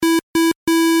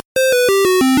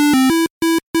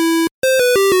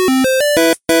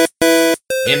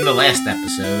In the last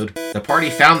episode, the party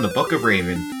found the Book of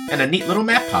Raven, and a neat little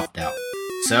map popped out.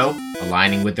 So,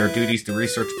 aligning with their duties to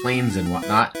research planes and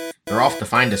whatnot, they're off to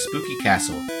find a spooky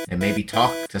castle and maybe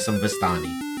talk to some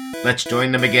Vistani. Let's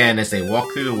join them again as they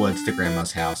walk through the woods to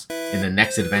Grandma's house in the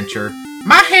next adventure,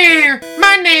 My Hair,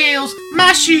 My Nails,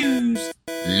 My Shoes!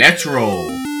 Let's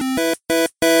roll!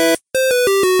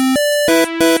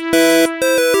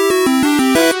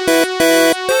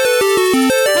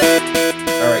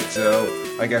 Alright,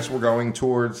 so I guess we're going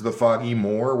towards the Foggy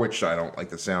Moor, which I don't like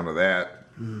the sound of that.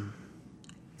 To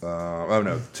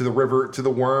the river, to the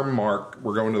Worm Mark.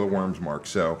 We're going to the Worm's Mark,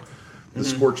 so the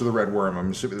Scorch of the Red Worm.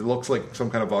 I'm assuming it looks like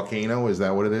some kind of volcano. Is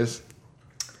that what it is?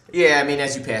 Yeah, I mean,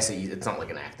 as you pass it, it's not like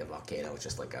an active volcano. It's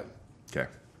just like a, Okay.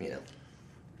 big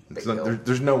So hill.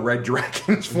 there's no red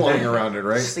dragons flying around it,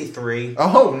 right? Just see three.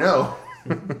 Oh, no.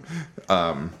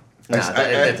 No,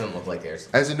 it doesn't look like theirs.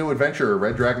 As a new adventurer,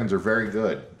 red dragons are very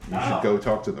good. You should go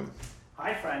talk to them.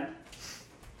 Hi, friend.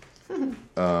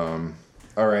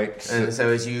 All right. And so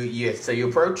as you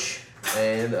approach,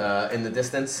 and in the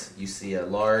distance, you see a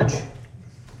large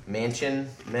mansion,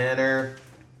 manor,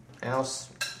 house,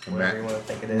 whatever you want to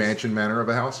think it is. Mansion manor of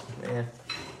a house? Yeah.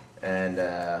 And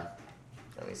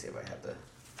let me see if I have the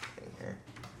thing here.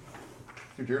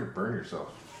 Dude, you're going to burn yourself.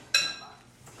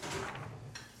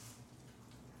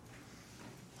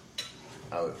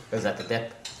 Oh, is that the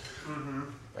dip? Mm-hmm.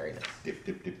 Very nice. Dip,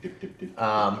 dip, dip, dip, dip, dip.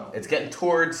 It's getting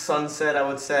towards sunset, I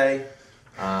would say.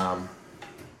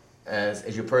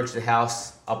 As you approach the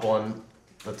house, up on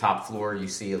the top floor, you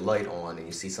see a light on, and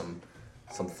you see some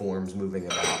forms moving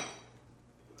about.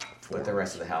 But the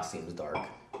rest of the house seems dark.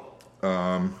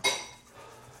 Does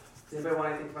anybody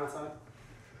want anything from outside?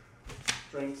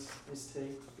 Drinks, iced tea?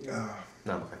 Yeah.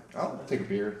 No, okay. I'll take a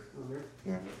beer. Over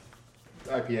Yeah.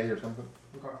 IPA or something.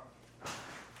 here?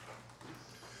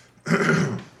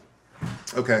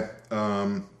 Okay. Okay.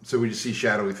 So we just see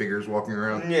shadowy figures walking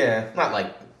around. Yeah, not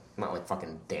like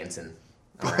fucking dancing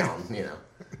around,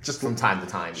 Just from time to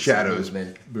time. you see shadows.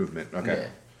 movement. Okay.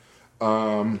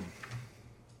 Yeah.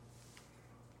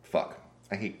 Fuck.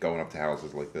 I hate going up to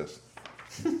houses like this.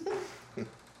 It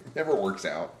never works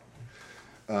out.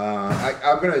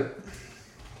 I'm gonna.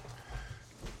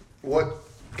 What?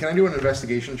 Can I do an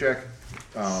investigation check?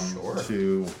 Sure.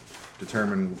 To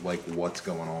determine what's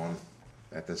going on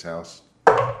at this house.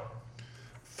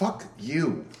 Fuck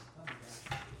you.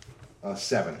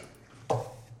 7.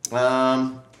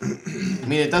 I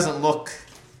mean, it doesn't look.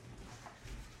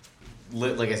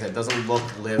 Like I said, it doesn't look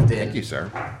lived in. Thank you, sir.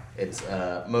 It's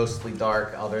mostly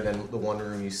dark, other than the one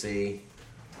room you see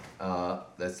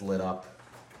that's lit up.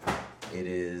 It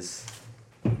is,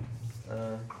 I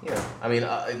mean,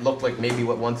 it looked like maybe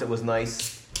once it was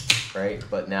nice, right?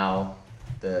 But now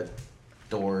the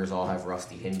doors all have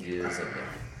rusty hinges, and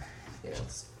What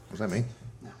does that mean?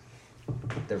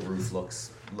 the roof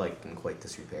looks like in quite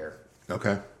disrepair.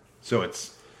 Okay. So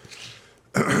it's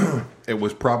it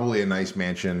was probably a nice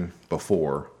mansion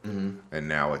before, and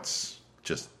now it's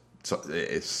just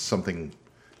it's something.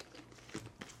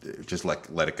 Just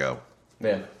let it go.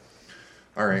 Yeah.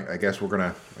 All right. I guess we're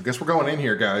going in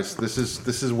here, guys. This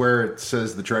is where it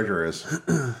says the treasure is.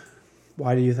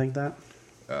 Why do you think that?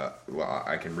 Well,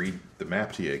 I can read the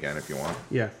map to you again if you want.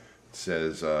 Yeah. It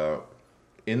says,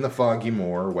 in the Foggy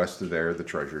Moor, west of there, the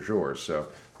treasure's yours. So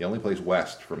the only place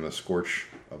west from the Scorch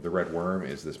of the Red Worm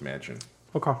is this mansion.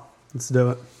 Okay. Let's do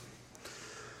it.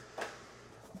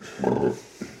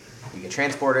 You can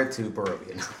transport it to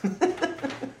Barovia.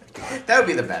 That would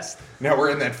be the best. Now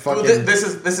we're in that fucking... Well,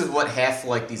 this is what half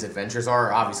like these adventures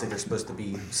are. Obviously, they're supposed to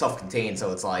be self-contained,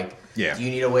 so it's like, Yeah. do you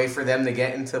need a way for them to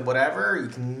get into whatever? You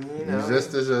can, Use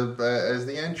this as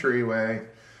the entryway.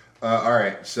 All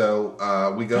right,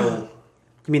 so we go...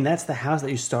 You mean that's the house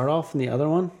that you start off in the other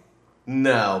one?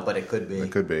 No, but it could be.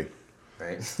 It could be.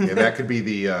 Right? Yeah, that could be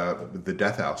the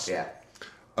Death House. Yeah.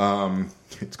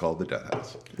 It's called the Death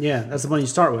House. Yeah, that's the one you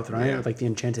start with, right? Yeah. With the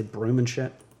enchanted broom and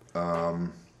shit.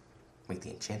 Wait,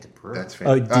 the enchanted brew. That's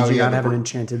Oh, fantastic. did you not the have an broom.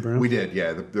 enchanted broom? We did,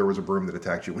 yeah. There was a broom that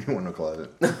attacked you when you went in the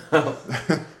closet.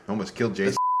 Almost killed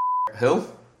Jason. Who?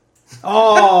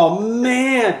 Oh,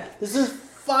 man. This is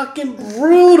fucking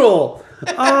brutal.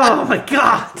 Oh, my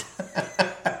God.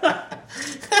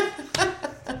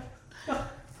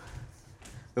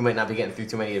 We might not be getting through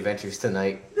too many adventures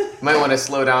tonight. Might want to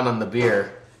slow down on the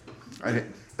beer. I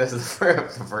didn't... This is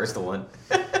the first one.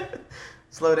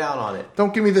 Slow down on it.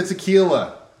 Don't give me the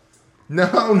tequila.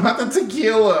 No, not the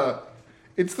tequila.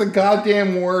 It's the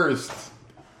goddamn worst.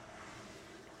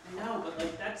 No,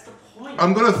 but that's the point.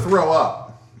 I'm gonna throw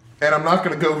up, and I'm not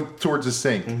gonna go towards the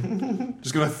sink.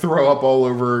 Just gonna throw up all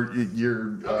over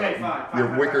your Okay, fine, your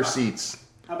fine, wicker fine. seats.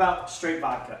 How about straight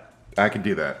vodka? I can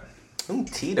do that. Ooh,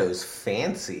 Tito's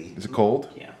fancy. Is it cold?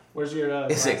 Yeah. Where's your?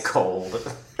 Is it glass?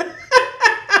 cold?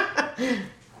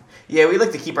 Yeah, we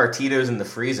like to keep our Tito's in the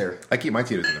freezer. I keep my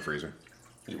Tito's in the freezer.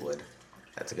 You would.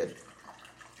 That's a good.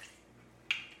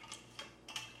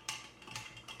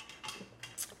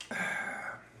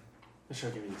 I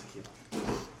should give you tequila.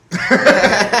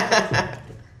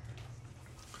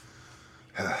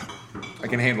 I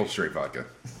can handle straight vodka.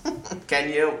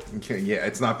 Can you? Okay, yeah,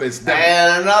 it's not. It's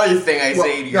And another thing I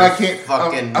say to you, I can't.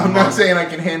 fucking. I'm not saying I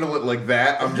can handle it like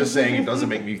that. I'm just saying it doesn't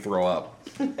make me throw up.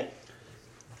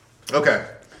 Okay.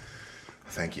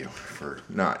 Thank you for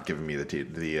not giving me the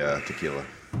tequila.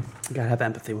 You gotta have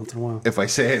empathy once in a while. If I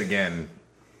say it again,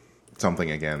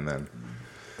 something again, then.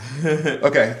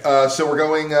 Okay, so we're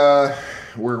going.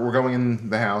 We're going in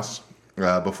the house.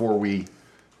 Before we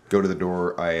go to the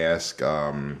door, I ask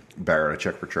Barra to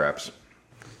check for traps.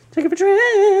 Check it for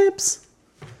traps.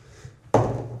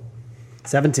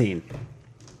 17.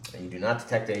 And you do not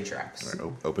detect any traps. All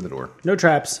right, open the door. No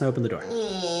traps. Open the door.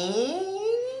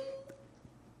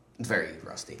 It's very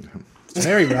rusty. It's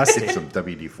very rusty. Some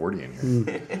WD-40 in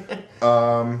here.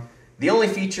 The only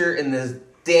feature in this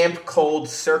damp, cold,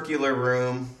 circular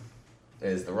room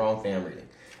is the wrong thing I'm reading.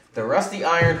 The rusty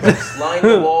iron hooks line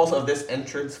the walls of this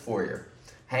entrance foyer.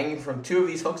 Hanging from two of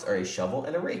these hooks are a shovel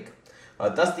and a rake. A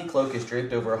dusty cloak is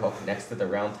draped over a hook next to the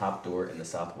round top door in the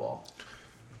south wall.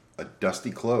 A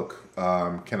dusty cloak.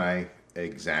 Can I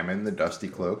examine the dusty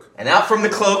cloak? And out from the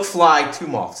cloak fly two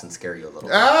moths and scare you a little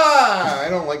bit. Ah! I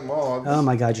don't like moths. Oh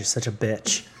my god, you're such a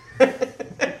bitch.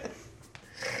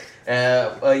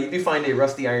 You do find a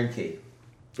rusty iron key.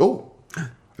 Oh!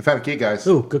 I found a key, guys.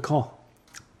 Ooh, good call.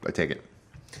 I take it.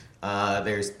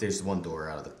 There's one door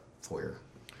out of the foyer.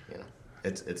 You know,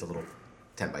 it's a little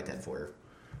 10 by 10 foyer.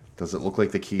 Does it look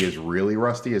like the key is really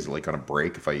rusty? Is it like going to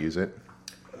break if I use it?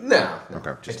 No.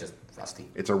 Okay, It's just rusty.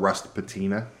 It's a rust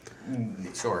patina.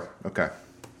 Sure. Okay.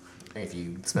 If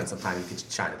you spend some time, you could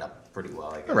shine it up pretty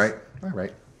well, I guess. All right. All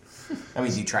right. I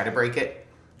mean, do you try to break it?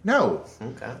 No.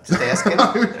 Okay. Just asking.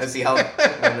 Let's see how.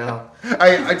 I know.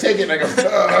 I take it and I go,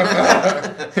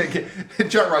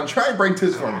 John, try and break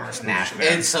this for me. Snap.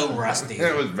 It's so rusty.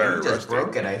 It was very You just rusty.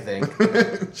 broke it, I think.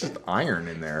 It's just iron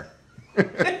in there.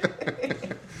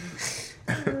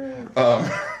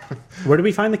 Where did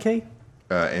we find the key?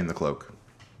 In the cloak.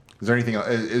 Is there anything?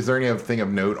 Is there anything of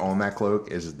note on that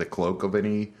cloak? Is the cloak of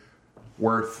any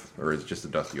worth, or is it just a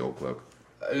dusty old cloak?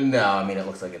 No, I mean it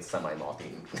looks like it's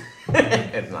semi-moth-eaten.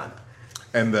 It's not.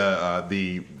 And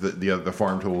the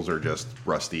farm tools are just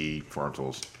rusty farm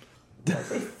tools. Did I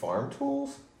say farm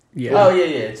tools? Yeah. Oh yeah.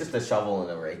 It's just a shovel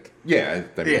and a rake. Yeah,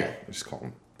 I mean, Yeah. just call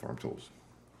them farm tools.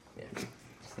 Yeah.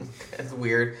 That's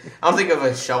weird. I don't think of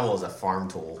a shovel as a farm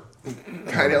tool.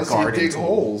 Kind of Garden dig tool.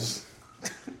 holes.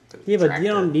 Yeah, but Tractor. you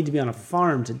don't need to be on a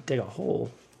farm to dig a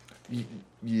hole.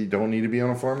 You don't need to be on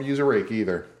a farm to use a rake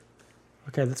either.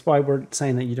 Okay, that's why we're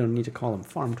saying that you don't need to call them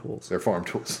farm tools. They're farm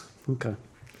tools. Okay.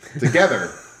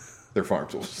 Together, they're farm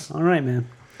tools. All right, man.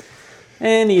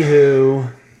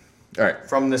 Anywho. All right.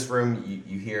 From this room,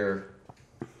 you hear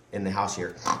in the house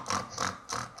here.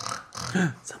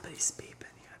 Somebody's beeping.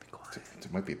 You gotta be quiet.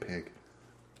 It might be a pig.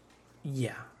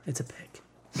 Yeah, it's a pig.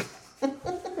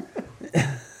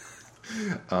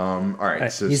 All right. All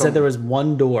right, So he said there was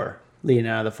one door leading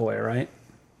out of the foyer, right?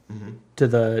 Mm-hmm. To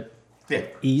the Yeah.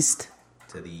 east.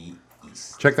 To the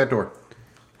east. check that door,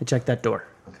 I checked that door.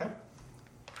 Okay.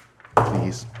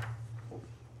 please.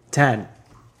 10.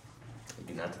 You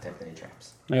do not detect any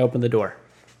traps. I opened the door.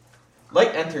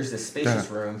 Light enters this spacious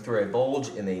room through a bulge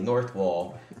in the north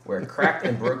wall, where cracked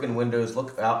and broken windows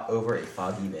look out over a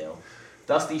foggy veil.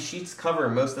 Dusty sheets cover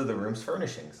most of the room's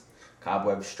furnishings.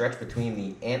 Cobwebs stretch between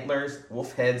the antlers,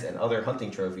 wolf heads, and other hunting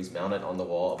trophies mounted on the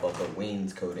wall above the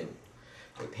wainscoting.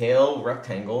 A pale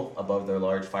rectangle above their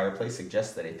large fireplace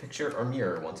suggests that a picture or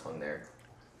mirror once hung there.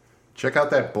 Check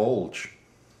out that bulge.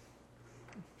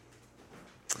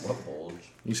 What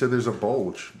bulge? You said there's a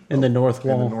bulge In the north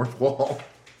in wall. the north wall.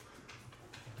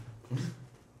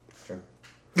 Sure.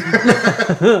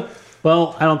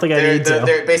 Well, I don't think I need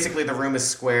to. Basically, the room is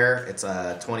square. It's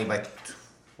 20 by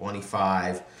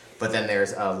 25, but then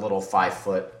there's a little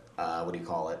 5-foot, what do you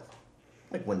call it?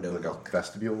 Like window Like a look.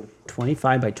 vestibule.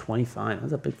 25 by 25.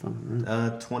 That's a big fucking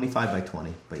room. 25 by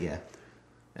 20, but yeah.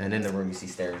 And in the room, you see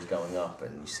stairs going up,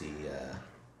 and you see,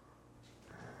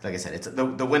 like I said, it's the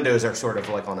windows are sort of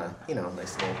like on a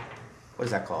nice little, what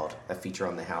is that called? That feature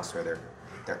on the house where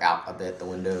they're out a bit. The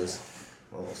windows.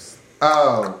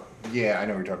 Oh, yeah, I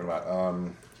know what you're talking about.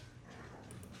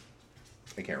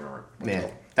 I can't remember. Yeah,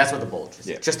 that's what the bulge is.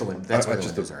 Yeah. Just the window. That's what the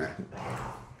just windows are at.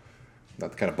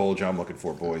 Not the kind of bulge I'm looking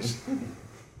for, boys.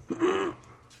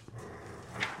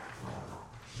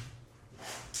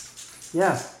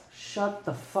 Yeah. Shut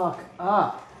the fuck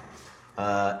up.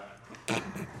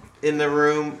 In the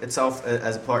room itself,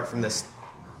 as apart from this,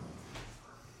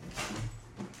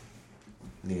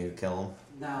 need to kill him.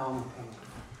 No.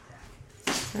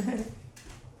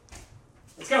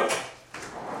 Let's go.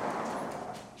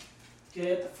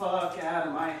 Get the fuck out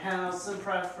of my house and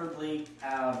preferably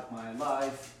out of my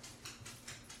life.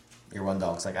 Your one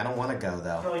dog's like, I don't want to go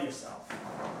though. Kill yourself.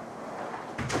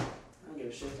 I don't give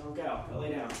a shit. Don't go. Go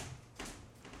lay down.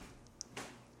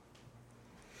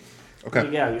 There you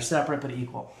Okay. go. You're separate but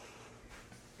equal.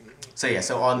 So yeah,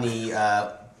 so on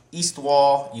the east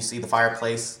wall you see the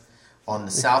fireplace. On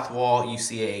the south wall you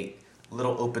see a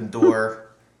little open door,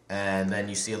 and then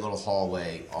you see a little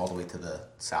hallway all the way to the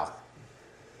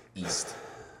southeast.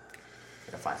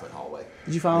 Like a 5-foot hallway.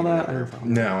 Did you follow Leading that? up. I didn't follow.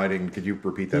 No, I didn't. Could you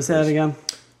repeat that? Can you say that please? again?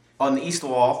 On the east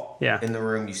wall, Yeah. in the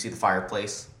room, you see the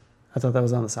fireplace. I thought that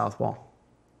was on the south wall.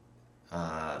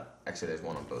 Actually, there's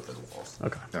one on both of the walls.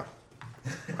 Okay. No.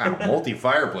 Wow,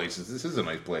 multi-fireplaces. This is a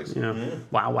nice place. Yeah.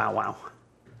 Wow, wow, wow.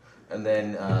 And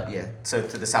then, so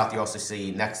to the south, you also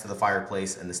see next to the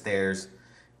fireplace and the stairs,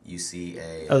 you see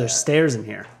a. Oh, there's stairs in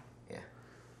here. Yeah.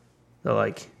 They're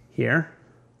like here.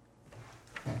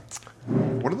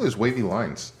 What are those wavy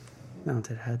lines?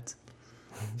 Mounted heads.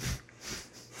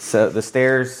 So the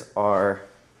stairs are.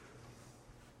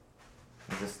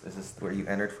 Is this where you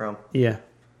entered from? Yeah.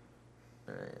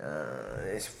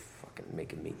 It's fucking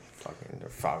making me fucking. They're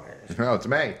fogging. Oh, it's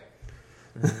May.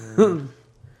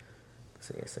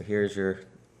 So yeah, so here's your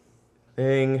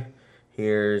thing.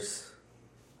 Here's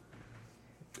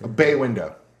A bay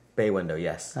window. bay window.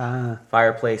 Yes. Ah.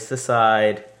 Fireplace this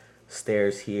side.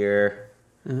 Stairs here.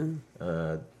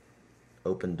 Uh-huh.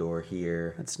 Open door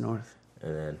here, That's north.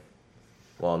 and then.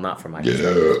 Well, not from my.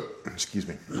 Excuse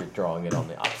me. You're drawing it on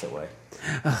the opposite way.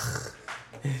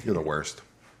 You're the worst.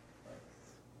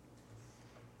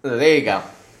 So there you go.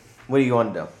 What do you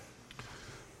want to do?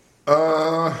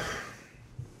 I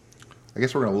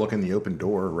guess we're gonna look in the open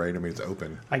door, right? I mean, it's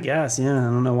open. I guess, yeah. I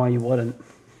don't know why you wouldn't.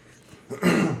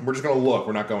 We're just gonna look.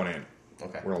 We're not going in.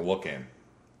 Okay. We're gonna look in.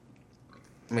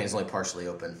 I mean, it's only partially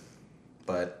open,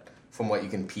 but from what you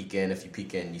can peek in, if you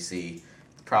peek in, you see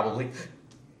probably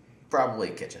a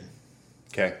kitchen.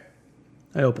 Okay.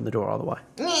 I opened the door all the way.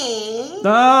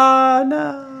 Oh,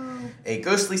 no. A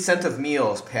ghostly scent of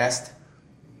meals passed.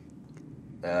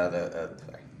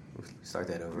 Sorry. Start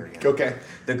that over again. Okay.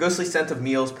 The ghostly scent of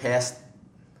meals passed.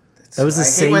 That was the I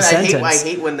hate same when- sentence. I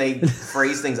hate when they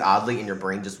phrase things oddly and your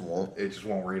brain just won't. It just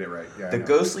won't read it right. Yeah. I The know.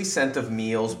 ghostly scent of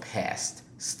meals past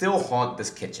still haunt this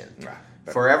kitchen. Ah,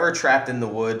 Forever trapped in the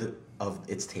wood of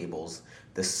its tables,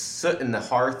 the soot in the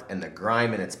hearth and the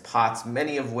grime in its pots,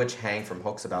 many of which hang from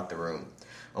hooks about the room.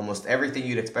 Almost everything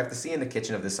you'd expect to see in a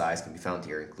kitchen of this size can be found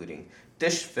here, including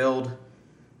dish-filled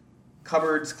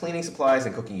cupboards, cleaning supplies,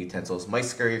 and cooking utensils. Mice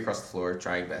scurry across the floor,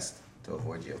 trying best to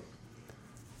avoid you.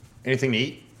 Anything to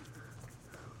eat?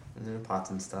 And then pots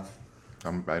and stuff.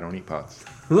 I don't eat pots.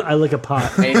 I like a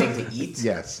pot. Anything to eat?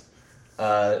 Yes.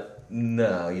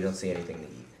 No, you don't see anything to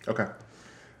eat. Okay.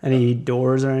 Any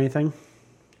doors or anything?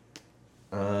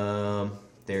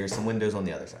 There's some windows on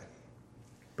the other side.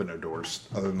 But no doors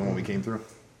other than the one we came through.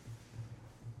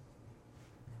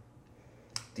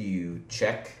 Do you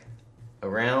check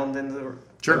around in the?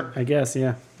 Sure. I guess,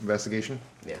 yeah. Investigation.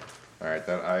 Yeah. All right.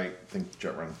 That I think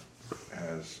Jetrun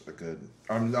has a good.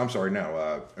 I'm sorry.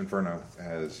 No. Inferno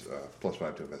has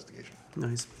 +5 to investigation.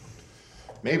 Nice.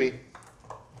 Maybe.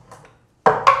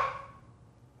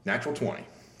 Natural 20.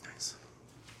 Nice.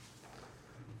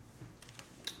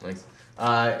 Nice.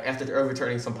 After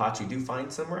overturning some pots, you do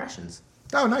find some rations.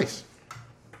 Oh, nice.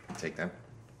 Take them.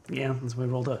 Yeah, that's what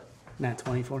we rolled a nat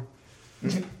 24.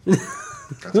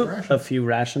 Got some A rations. few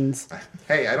rations.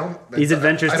 Hey, I don't. These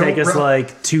adventures I don't take us roll-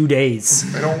 like 2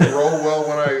 days. I don't roll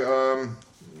well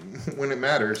when it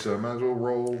matters, so I might as well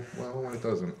roll well when it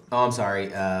doesn't. Oh, I'm sorry.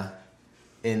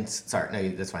 Sorry, no,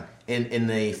 that's fine. In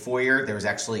the foyer, there was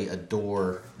actually a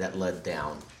door that led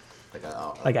down,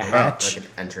 Like a hatch? like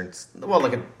an entrance. Well,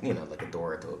 like a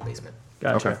door into a basement.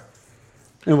 Gotcha. Okay.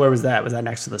 And where was that? Was that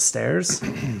next to the stairs?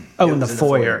 Oh, It in the was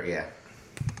foyer. Yeah,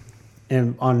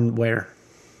 And on where?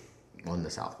 on the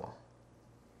south wall.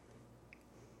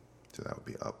 So that would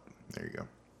be up. There you go.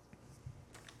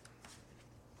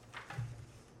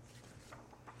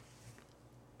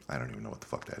 I don't even know what the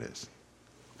fuck that is.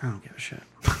 I don't give a shit.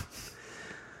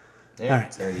 Yeah. All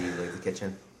right. So you leave the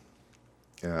kitchen.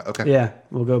 Yeah. Okay. Yeah,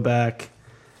 we'll go back.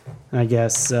 And I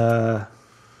guess, and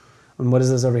what is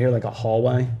this over here? Like a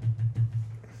hallway?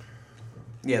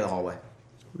 Yeah, the hallway.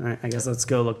 All right, I guess let's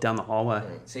go look down the hallway.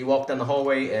 So you walk down the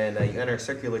hallway and you enter a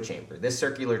circular chamber. This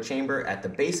circular chamber at the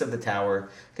base of the tower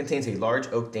contains a large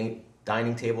oak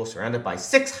dining table surrounded by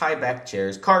 6 high-backed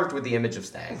chairs carved with the image of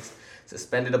stags.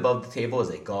 Suspended above the table is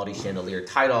a gaudy chandelier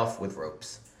tied off with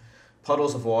ropes.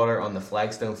 Puddles of water on the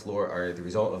flagstone floor are the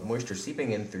result of moisture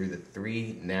seeping in through the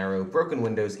 3 narrow, broken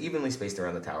windows evenly spaced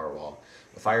around the tower wall.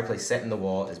 The fireplace set in the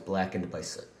wall is blackened by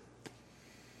soot.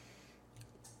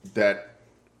 That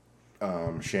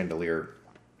chandelier,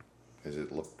 does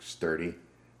it look sturdy?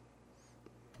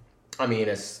 I mean,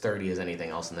 as sturdy as anything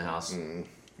else in the house.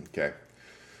 Okay.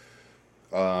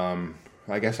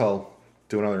 I guess I'll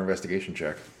do another investigation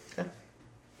check. Okay.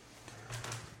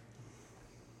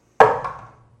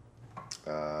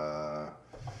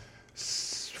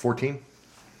 14?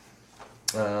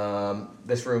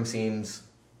 This room seems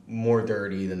more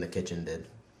dirty than the kitchen did.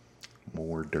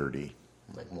 More dirty.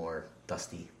 Like more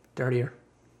dusty. Dirtier.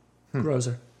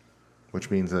 Grosser. Which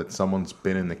means that someone's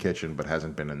been in the kitchen but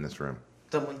hasn't been in this room.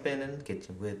 Someone's been in the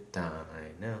kitchen with Don,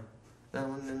 I know.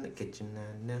 Someone in the kitchen,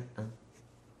 I know.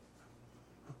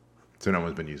 So no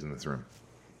one's been using this room.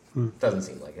 Doesn't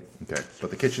seem like it. Okay. But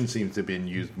the kitchen seems to have been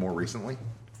used more recently.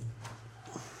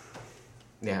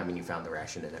 Yeah, I mean, you found the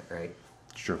ration in it, right?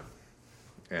 Sure.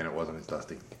 And it wasn't as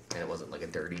dusty. And it wasn't like a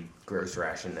dirty, gross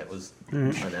ration that was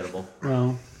unedible.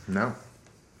 Well, No.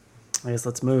 I guess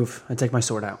let's move. I take my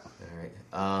sword out.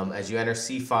 All right. As you enter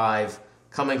C5,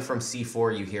 coming from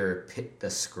C4, you hear a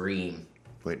scream.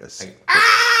 Wait a second.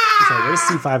 Sorry, where's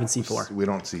C5 and C4? We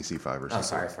don't see C5 or C4. Oh,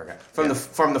 sorry, I forgot.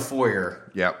 From the foyer,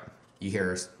 Yep. you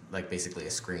hear like basically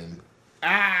a scream.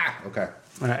 Okay.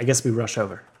 All right, I guess we rush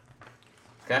over.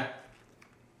 Okay.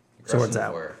 Swords Russian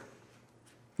out. foyer.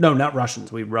 No, not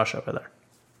Russians. We rush over there.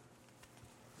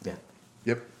 Yeah.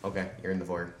 Yep. Okay, you're in the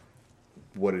foyer.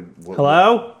 What?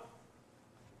 Hello?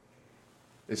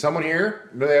 Is someone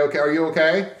here? Are they okay? Are you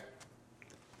okay?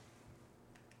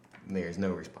 There's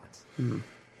no response.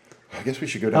 I guess we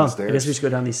should go Oh, downstairs. I guess we should go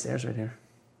down these stairs right here.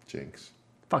 Jinx.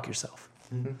 Fuck yourself.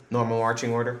 Normal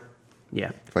marching order.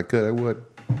 Yeah. If I could, I would.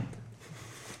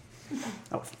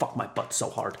 Oh, fuck my butt so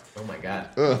hard. Oh my god.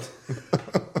 Ugh.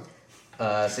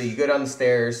 So you go down the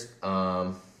stairs.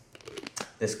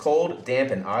 This cold,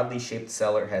 damp, and oddly shaped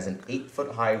cellar has an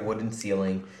 8-foot-high wooden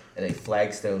ceiling and a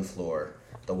flagstone floor.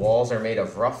 The walls are made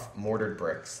of rough, mortared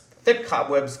bricks. Thick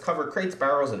cobwebs cover crates,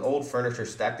 barrels, and old furniture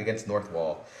stacked against north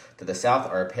wall. To the south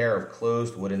are a pair of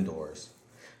closed wooden doors.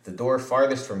 The door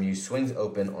farthest from you swings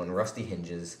open on rusty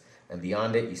hinges, and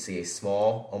beyond it you see a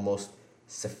small, almost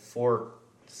sepulchral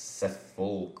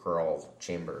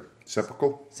chamber.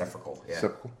 Sepulchral? Sepulchral, yeah.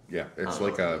 Sepulchral? Yeah. It's don't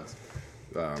like know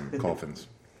a coffins.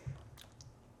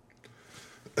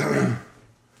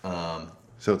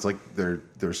 So it's like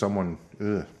there's someone.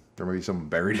 There may be someone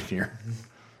buried in here.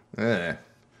 Yeah,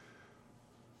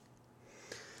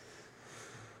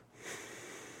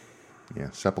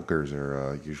 sepulchers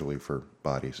are usually for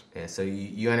bodies. Yeah, so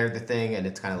you enter the thing, and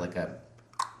it's kind of like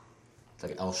it's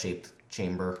like an L-shaped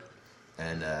chamber,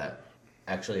 and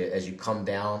actually, as you come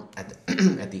down at the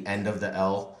at the end of the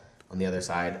L on the other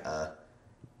side, a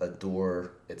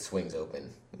door it swings open,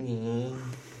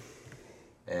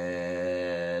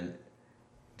 and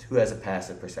who has a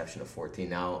passive perception of 14?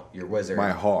 Now your wizard.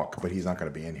 My hawk, but he's not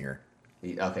going to be in here.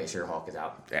 Okay, so your hawk is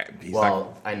out. Yeah, he's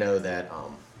Well, I know that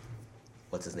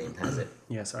what's his name has it.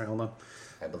 Yeah, sorry, hold on.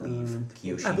 I believe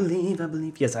Kiyoshi. I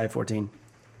believe. Yes, I have 14.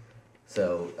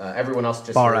 So everyone else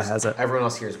just Bara hears, has it. Everyone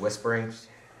else hears whispering,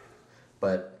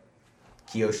 but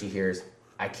Kiyoshi hears,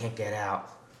 "I can't get out,"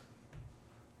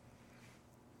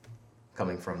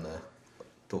 coming from the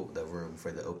room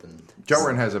for the opened.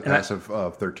 Joran has a passive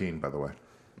of 13, by the way.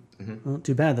 Well,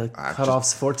 too bad. The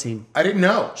cutoff's 14. I didn't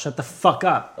know. Shut the fuck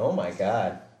up. Oh my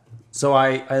god! So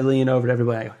I lean over to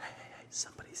everybody. I go, hey,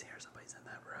 somebody's here. Somebody's in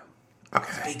that room.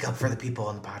 Okay. Speak up for the people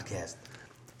on the podcast.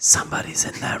 Somebody's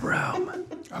in that room.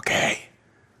 Okay.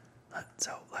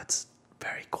 So let's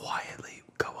very quietly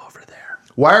go over there.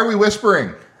 Why are we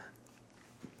whispering?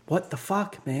 What the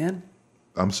fuck, man?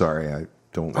 I'm sorry. I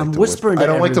don't like I'm to whispering whisper. to I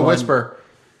don't like to everyone. whisper.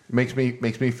 It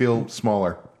makes me feel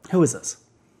smaller. Who is this?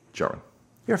 Joran.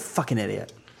 You're a fucking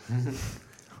idiot.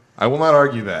 I will not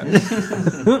argue that.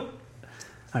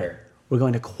 All right. We're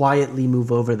going to quietly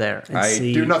move over there and I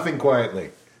see. do nothing quietly.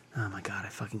 Oh my god, I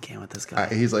fucking can't with this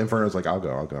guy. He's like, Inferno's like, I'll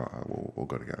go. We'll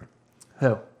go together.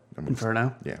 Who?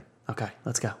 Inferno? Yeah. Okay,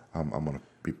 let's go. I'm going to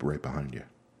be right behind you.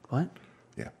 What?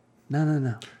 Yeah.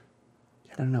 No.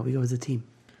 No, we go as a team.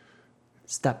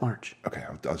 Step march. Okay,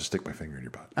 I'll just stick my finger in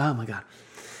your butt. Oh my god.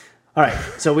 All right,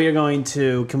 so we are going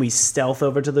to. Can we stealth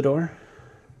over to the door?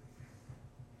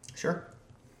 Sure.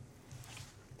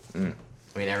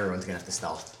 I mean, everyone's gonna have to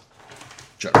stealth.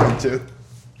 Chuck one too.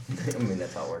 I mean,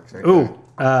 that's how it works, right? Ooh,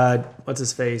 what's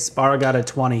his face? Barra got a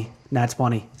 20. Nat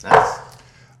 20. Nice.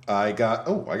 I got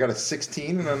a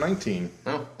 16 and a 19.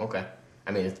 Oh, okay.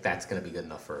 I mean, that's gonna be good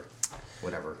enough for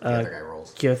whatever the other guy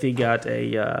rolls. Kyothi got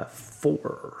a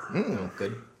 4. Oh,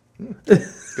 good. Good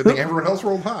thing everyone else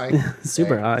rolled high.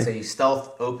 Super Alright, high. So you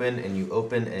stealth open, and you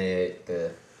open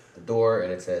the door,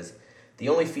 and it says, "The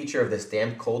only feature of this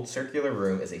damp, cold, circular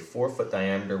room is a 4-foot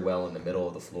diameter well in the middle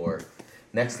of the floor.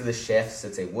 Next to the shaft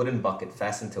sits a wooden bucket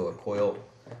fastened to a coiled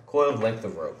length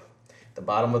of rope. The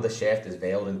bottom of the shaft is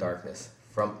veiled in darkness.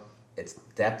 From its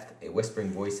depth, a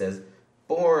whispering voice says,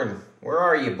 'Bourne, where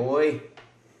are you, boy?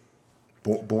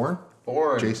 Bourne?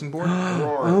 Bourne. Jason Bourne?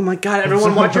 Oh my god,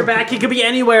 everyone watch your back. He could be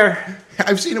anywhere.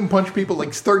 I've seen him punch people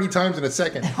like 30 times in a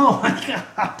second. Oh my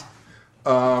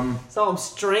god. Saw him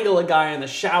strangle a guy in the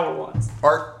shower once.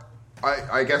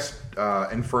 I guess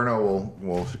Inferno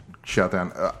will shut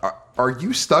down. Are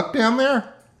you stuck down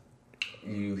there?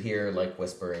 You hear, like,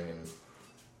 whispering and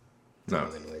No.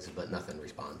 noise, but nothing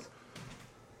responds.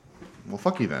 Well,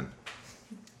 fuck you then.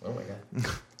 Oh my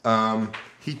god.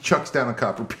 He chucks down a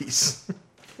copper piece.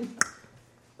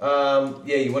 Yeah,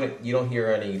 you don't hear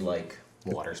any, like,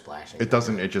 water splashing. It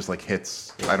doesn't. It just like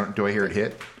hits. Do I hear it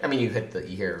hit? I mean, you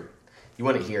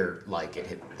wouldn't hear, like, it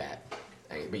hit that,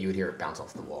 but you would hear it bounce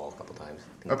off the wall a couple times.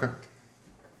 Okay.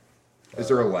 Is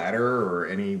there a ladder or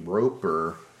any rope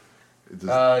or? As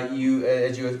you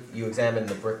examine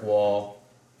the brick wall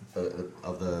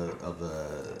of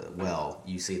the well,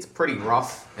 you see it's pretty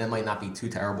rough, and it might not be too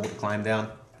terrible to climb down.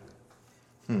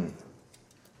 I don't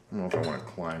know if I want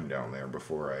to climb down there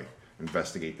before I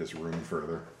investigate this room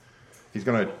further. He's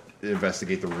gonna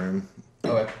investigate the room.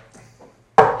 Okay.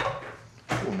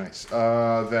 Oh, nice.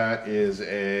 That is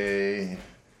a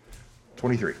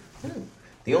 23.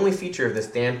 The only feature of this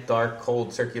damp, dark,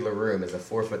 cold, circular room is a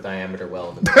 4-foot diameter well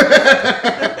in the middle.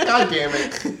 God damn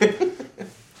it!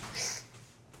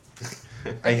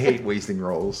 I hate wasting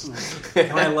rolls.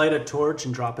 Can I light a torch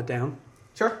and drop it down?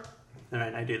 Sure.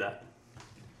 Alright, I do that.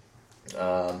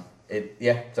 So it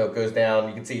goes down.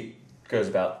 You can see it goes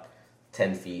about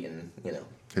 10 feet, and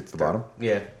Hits the bottom.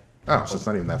 yeah. Oh, so it's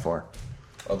not even that far.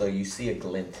 Although you see a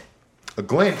glint. A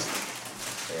glint.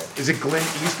 Yeah. Is it Glint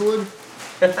Eastwood?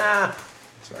 It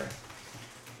Sorry.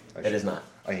 is not.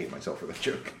 I hate myself for that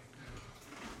joke.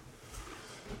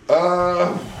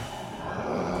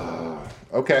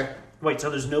 Okay. Wait, so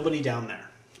there's nobody down there?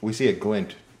 We see a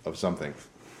glint of something.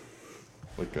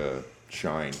 Like a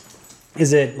shine.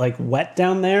 Is it like wet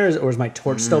down there, or is my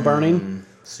torch still burning?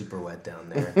 Super wet down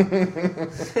there.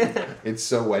 It's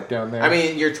so wet down there. I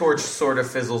mean, your torch sort of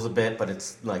fizzles a bit, but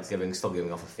it's like still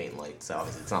giving off a faint light, so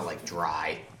obviously it's not like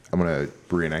dry. I'm going to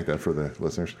reenact that for the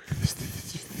listeners.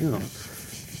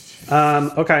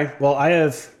 Okay. Well, I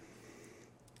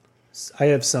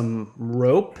have some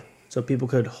rope, so people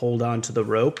could hold on to the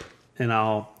rope, and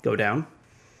I'll go down.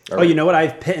 All Oh, you right. know what? I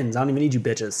have pittons. I don't even need you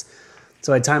bitches.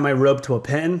 So I tie my rope to a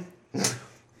pitton, and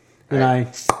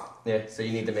Alright. Yeah, so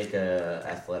you need to make a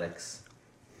athletics.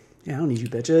 I don't need you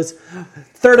bitches.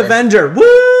 Third Right. Avenger. Woo!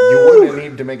 You wouldn't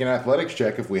need to make an athletics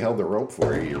check if we held the rope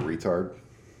for you, you retard.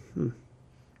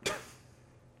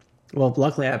 Well,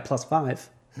 luckily I have +5.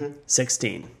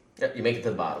 16. Yep, you make it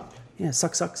to the bottom. Yeah,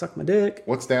 suck my dick.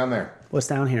 What's down there? What's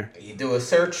down here? You do a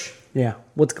search. Yeah.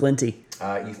 What's glinty?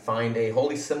 You find a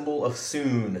holy symbol of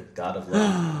Soon, god of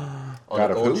love, on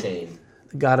God a of gold who? chain.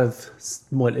 The god of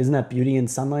what? Isn't that beauty and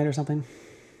sunlight or something?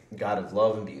 God of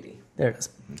love and beauty. There it is.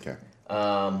 Okay.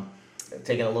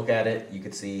 Taking a look at it, you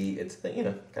could see it's kind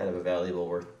of a valuable,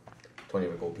 worth 20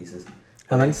 of gold pieces. How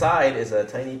But many? inside is a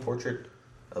tiny portrait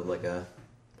of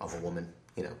of a woman,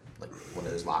 like one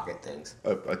of those locket things.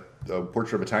 A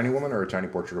portrait of a tiny woman or a tiny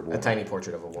portrait of a A woman? tiny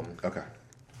portrait of a woman. Okay.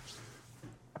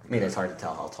 I mean, it's hard to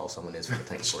tell how tall someone is from a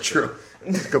tiny portrait. True.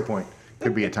 Good point.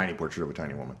 Could be a tiny portrait of a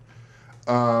tiny woman.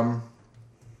 All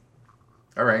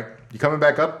right. You coming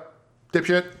back up,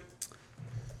 dipshit?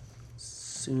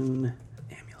 Soon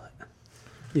amulet.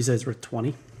 You said it's worth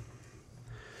 20.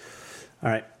 All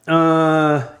right.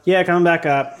 Yeah, coming back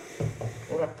up.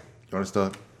 Okay. You want us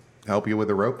to help you with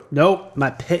the rope? Nope, my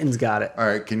pitton's got it. All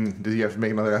right. Does he have to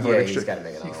make another athletics he's check? gotta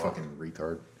make You another one. fucking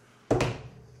retard.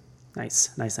 Nice.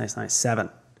 7.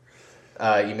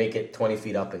 You make it 20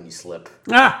 feet up and you slip.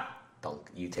 Ah! Dunk.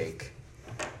 You take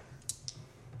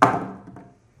 5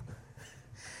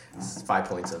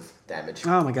 points of damage.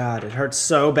 Oh my god, it hurts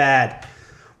so bad.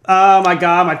 Oh my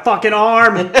god, my fucking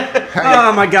arm.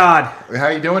 Oh my god. How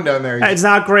you doing down there? It's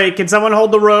not great. Can someone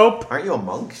hold the rope? Aren't you a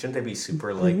monk? Shouldn't they be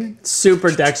super like?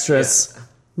 Super dexterous.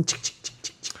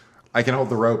 I can hold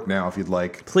the rope now if you'd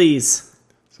like. Please.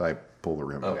 So I pull the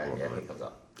rim up a Okay, little yeah, he bit. comes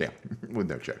up. Yeah, with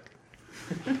no check.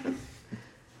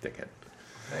 Dickhead.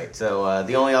 Right. So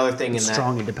the only other thing in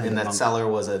Strong, that independent monk. cellar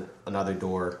was another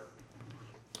door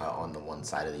on the one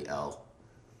side of the L,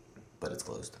 but it's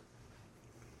closed.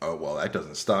 Oh, well, that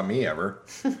doesn't stop me ever.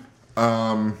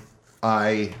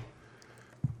 I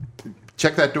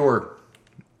check that door,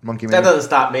 Monkey Man. That doesn't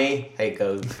stop me. Hey,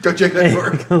 code. Go check that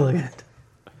door. Go look at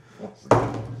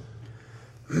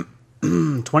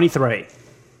it. 23.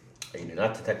 You do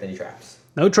not detect any traps.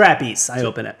 No trappies. I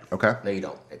open it. Okay. No, you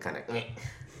don't. It kind of.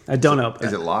 I don't open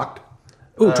Is it locked?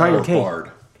 Ooh, try your Or key. barred?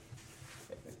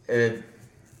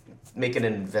 Make an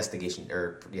investigation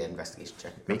investigation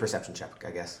check. Or perception check,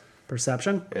 I guess.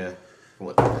 Perception. Yeah.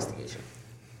 What investigation?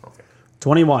 Okay.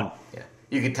 21. Yeah.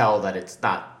 You could tell that it's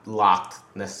not locked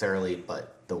necessarily,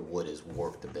 but the wood is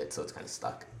warped a bit, so it's kind of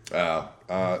stuck.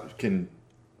 Can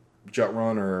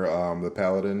Jutrun or the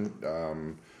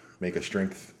Paladin make a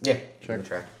strength? Yeah. Check.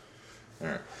 Try. All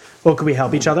right. Well, could we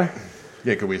help each other?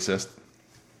 Yeah, could we assist?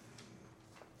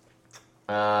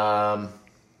 No,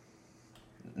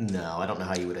 I don't know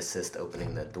how you would assist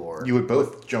opening the door. You would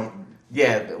both jump.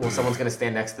 Yeah, well, someone's going to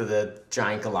stand next to the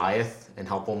giant Goliath and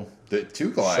help him. The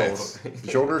two Goliaths.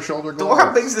 Shoulder Door,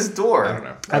 how Goliaths. big's this door? I don't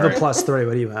know. I have All a right. +3.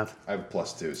 What do you have? I have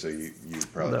 +2, so you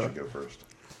probably No. should go first.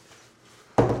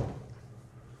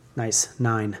 Nice.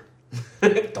 9.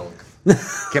 Don't.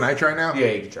 Can I try now? Yeah,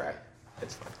 you can try.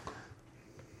 It's fine.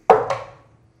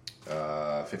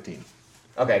 15.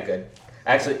 Okay, good.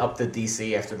 I actually upped the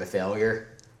DC after the failure.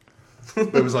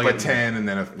 It was like a 10 and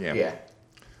then a... Yeah. Yeah.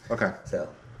 Okay. So,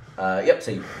 yep,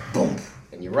 so you boom,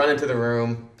 and you run into the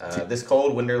room. This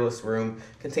cold, windowless room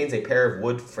contains a pair of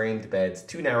wood-framed beds,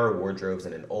 2 narrow wardrobes,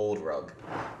 and an old rug.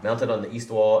 Mounted on the east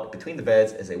wall between the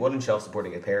beds is a wooden shelf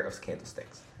supporting a pair of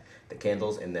candlesticks. The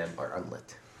candles in them are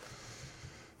unlit.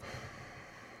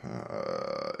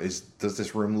 Does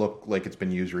this room look like it's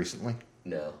been used recently?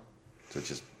 No. So it's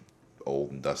just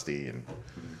old and dusty and...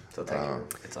 So tiny room.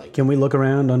 It's like, Can we look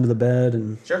around under the bed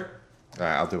and sure.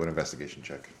 I'll do an investigation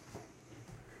check.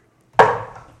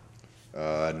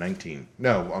 19.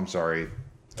 No, I'm sorry.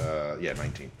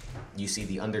 19. You see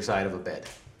the underside of a bed.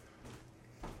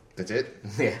 That's it?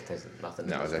 Yeah, there's nothing.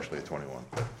 No, it's actually a 21.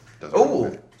 Doesn't Oh!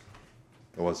 really fit.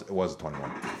 It was a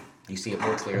 21. You see it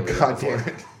more clearly. God than damn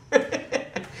before.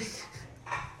 it.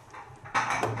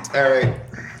 All right.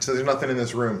 So there's nothing in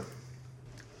this room.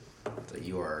 So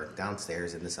you are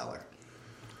downstairs in the cellar.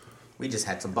 We just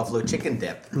had some buffalo chicken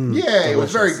dip. Yeah, it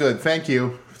was very delicious. good. Thank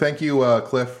you. Thank you,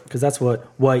 Cliff. because that's what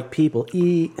white people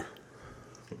eat.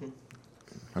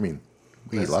 I mean,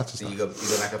 we eat lots of So stuff. you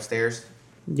go back upstairs.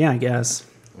 Yeah, I guess.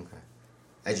 Okay.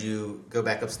 As you go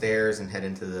back upstairs and head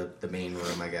into the main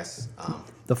room, I guess.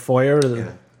 The foyer. Or the,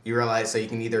 Yeah. You realize so you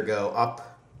can either go up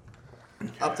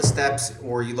the steps,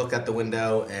 or you look out the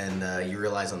window and you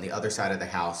realize on the other side of the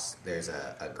house there's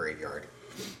a graveyard.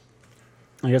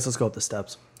 I guess let's go up the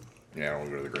steps. Yeah, I don't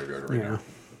want to go to the graveyard right Yeah. now.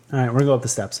 All right, we're gonna go up the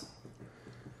steps.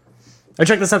 I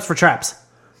checked the steps for traps.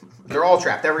 They're all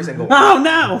trapped, every single one. Oh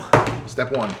no!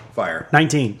 Step 1, fire.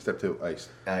 19. Step 2, ice.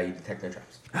 You detect no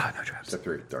traps. Ah, no traps. Step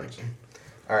 3, darts.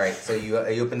 All right, so you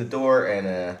open the door,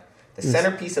 and the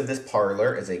centerpiece of this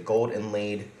parlor is a gold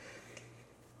inlaid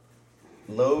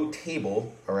low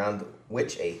table around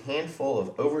which a handful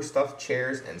of overstuffed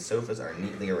chairs and sofas are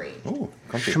neatly arranged. Ooh,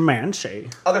 comfy.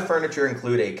 Schmancy. Other furniture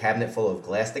include a cabinet full of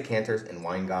glass decanters and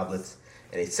wine goblets,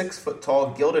 and a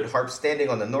 6-foot-tall gilded harp standing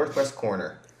on the northwest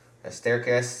corner. A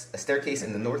staircase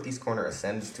in the northeast corner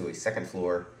ascends to a second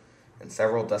floor, and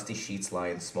several dusty sheets lie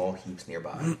in small heaps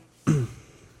nearby.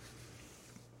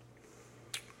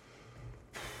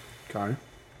 Okay.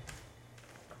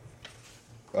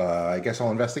 I guess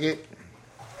I'll investigate.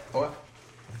 What?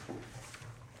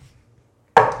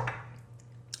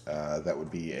 That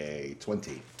would be a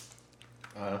 20.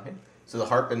 Okay. So the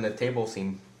harp and the table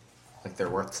seem like they're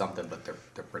worth something, but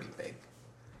they're pretty big.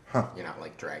 Huh. You're not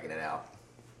like dragging it out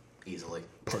easily.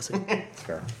 Pussy.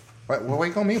 Fair. Why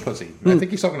you call me a pussy? I think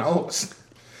he's talking to all of us.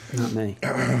 Not me.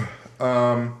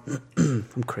 I'm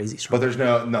crazy strong. But there's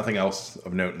nothing else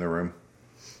of note in the room.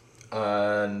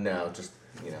 No, just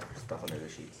stuff under the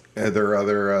sheets. Are there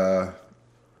other...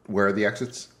 where are the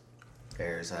exits?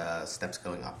 There's steps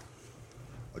going up.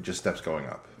 Just steps going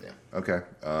up. Yeah. Okay.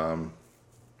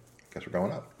 Guess we're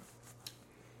going up.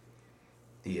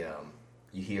 The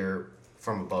you hear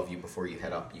from above you before you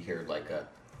head up. You hear like a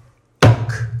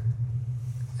dunk,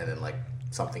 and then like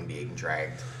something being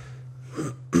dragged.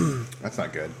 That's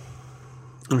not good.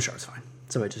 I'm sure it's fine.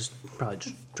 So I probably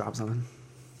just drop something.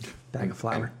 Bag of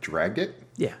flour. And dragged it?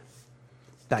 Yeah.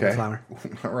 Bag of flour.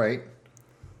 All right.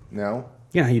 No.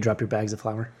 You know how you drop your bags of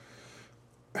flour?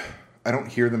 I don't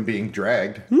hear them being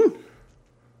dragged.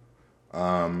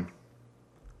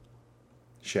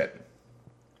 Shit.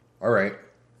 All right.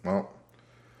 Well,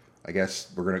 I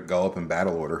guess we're gonna go up in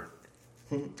battle order.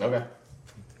 Okay.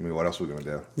 I mean, what else are we gonna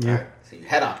do? Yeah. Alright, so you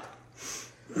head up.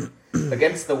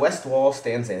 Against the west wall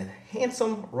stands a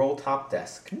handsome roll-top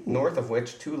desk, north of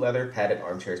which 2 leather-padded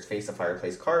armchairs face a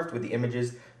fireplace carved with the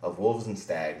images of wolves and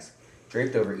stags.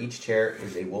 Draped over each chair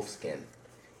is a wolf skin.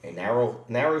 A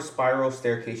narrow spiral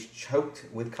staircase choked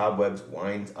with cobwebs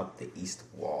winds up the east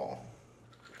wall.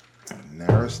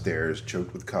 Narrow stairs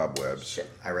choked with cobwebs. Shit,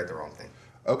 I read the wrong thing.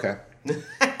 Okay.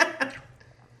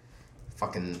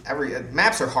 Fucking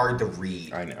maps are hard to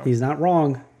read. I know. He's not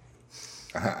wrong.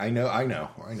 I know. I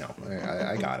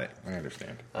got it. I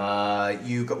understand.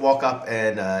 You walk up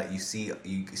and you see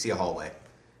a hallway.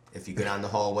 If you go down the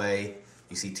hallway,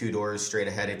 you see 2 doors straight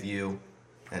ahead of you,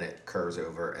 and it curves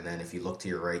over. And then if you look to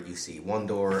your right, you see 1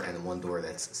 door and 1 door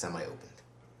that's semi-opened.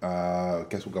 I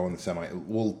guess we'll go in the semi.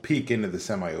 We'll peek into the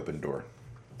semi-open door.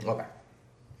 Okay.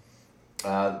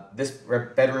 This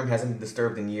bedroom hasn't been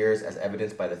disturbed in years, as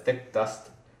evidenced by the thick dust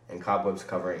and cobwebs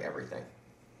covering everything.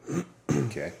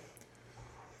 Okay.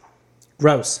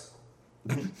 Gross.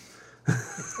 And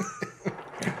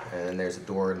then there's a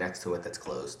door next to it that's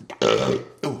closed. Oh,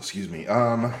 excuse me.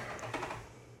 All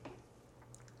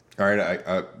right.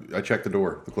 I checked the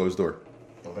door, the closed door.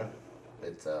 Okay.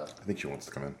 It's I think she wants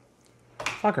to come in.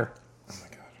 Fuck her. Oh my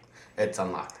god. it's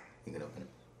unlocked. You can open it.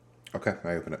 Okay,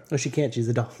 I open it. Oh, she can't. She's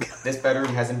a dog. This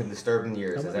bedroom hasn't been disturbed in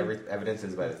years, as every evidence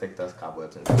is by the thick dust,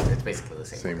 cobwebs, and it's basically the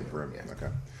same. Same room. Yeah. Okay.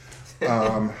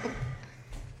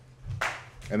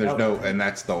 And there's no, and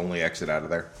that's the only exit out of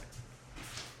there.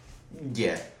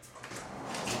 Yeah.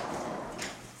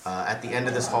 At the end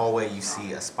of this hallway, you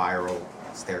see a spiral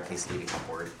staircase leading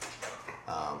upward.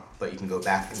 But you can go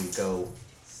back and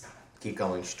keep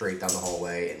going straight down the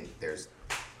hallway, and there's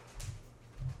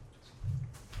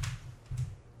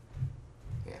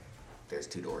there's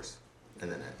 2 doors,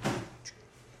 and then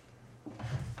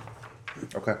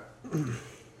Okay.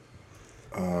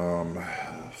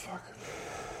 Fuck.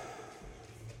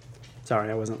 Sorry,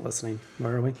 I wasn't listening.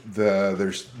 Where are we?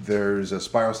 There's a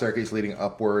spiral staircase leading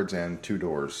upwards and 2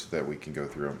 doors that we can go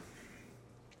through.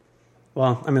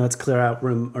 Well, I mean, let's clear out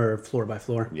room or floor by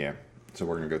floor. Yeah. So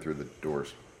we're gonna go through the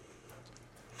doors.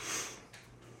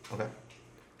 Okay.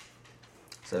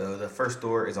 So the first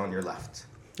door is on your left.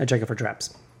 I check it for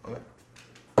traps. Okay.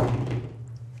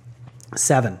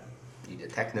 7. You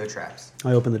detect no traps.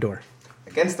 I open the door.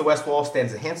 Against the west wall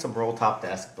stands a handsome roll-top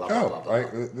desk. Blah blah blah Oh, blah.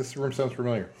 blah. this room sounds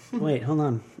familiar. Wait, hold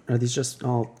on. Are these just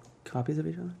all copies of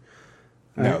each other?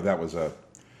 No, right. that was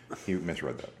he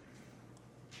misread that.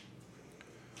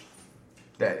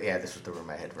 This was the room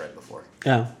I had read before.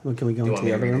 Oh, well, can we go Do you into want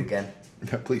me the to other read it room? again?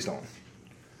 No, please don't.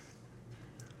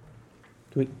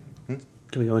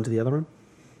 Can we go into the other room?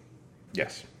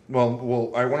 Yes.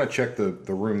 Well, I want to check the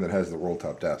room that has the roll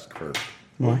top desk first.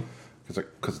 Why?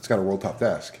 Because it's got a roll top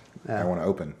desk. Yeah. I want to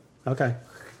open. Okay.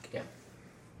 Yeah.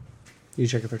 You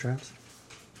check it for traps?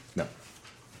 No.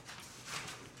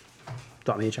 Do you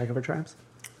want me to check it for traps?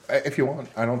 If you want,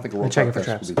 I don't think a roll check top it for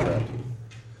desk will be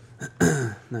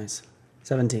trapped. Nice.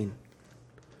 17.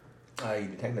 You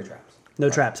detect no traps. No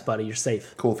traps, buddy. You're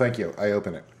safe. Cool, thank you. I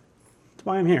open it. That's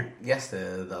why I'm here. Yes,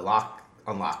 the lock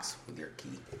unlocks with your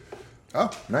key. Oh,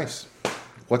 nice.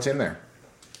 What's in there?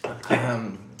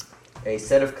 A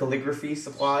set of calligraphy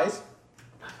supplies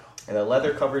and a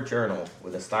leather-covered journal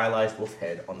with a stylized wolf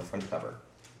head on the front cover.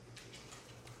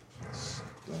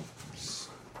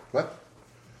 What?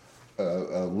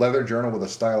 A leather journal with a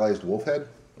stylized wolf head?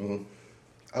 Mm-hmm.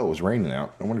 Oh, it was raining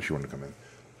out. I wonder if she wanted to come in.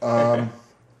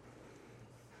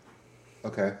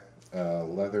 Okay.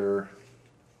 Leather.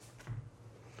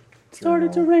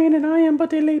 Started to journal. rain and I am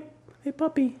but a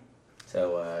puppy.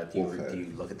 So, do Wolf head.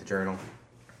 you look at the journal?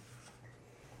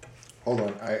 Hold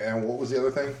on. And what was the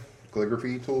other thing?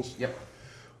 Calligraphy tools? Yep.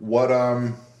 What,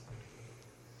 can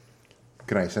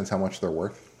I sense how much they're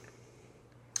worth?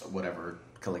 Whatever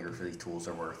calligraphy tools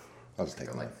are worth. I'll just take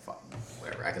They're them. like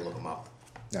whatever. I can look them up,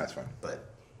 Yeah, that's fine. but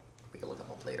we can look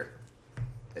them up later.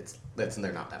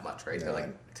 They're not that much, right? Yeah, They're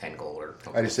like 10 gold or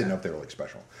something. I just like didn't know if they were like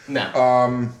special. that.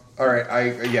 No, All right.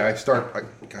 I start.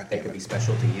 God they damn could be it.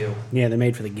 special to you. Yeah, they're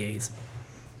made for the gays.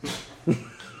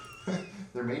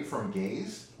 They're made from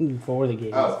gaze? For the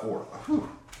gays. Oh, 4. Whew.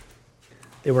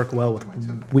 They work well with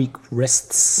weak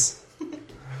wrists.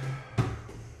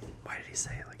 Why did he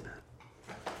say it like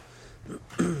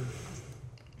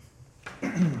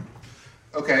that?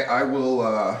 Okay, I will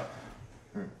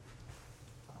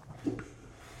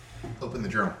open the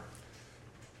journal.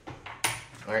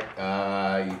 All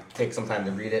right. You take some time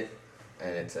to read it.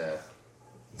 and it's a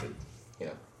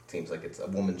seems like it's a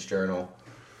woman's journal.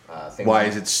 Why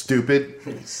is it stupid?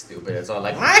 It's stupid. It's all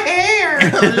like, my hair!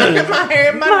 Look at my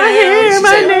hair, my hair, nails!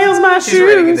 my nails, my She's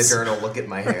writing in the shoes. journal, look at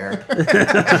my hair.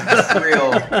 It's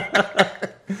real.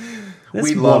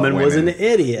 This love woman was an women.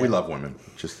 idiot. We love women.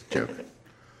 Just a joke.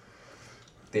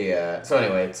 So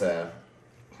anyway, it's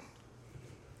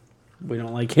We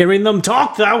don't like hearing them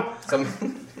talk, though. some of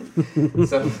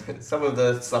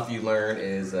the stuff you learn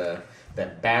is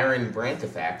that Baron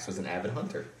Brantifax was an avid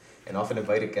hunter and often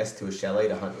invited guests to his chalet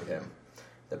to hunt with him.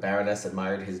 The Baroness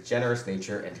admired his generous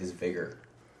nature and his vigor.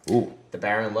 Ooh. The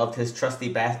Baron loved his trusty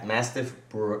mastiff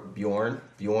Bjorn.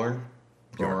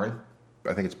 I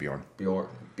think it's Bjorn.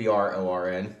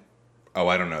 B-R-O-R-N. Oh,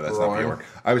 I don't know. That's not Bjorn. Bjorn.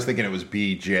 I was thinking it was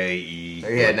B-J-E.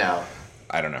 Yeah, no.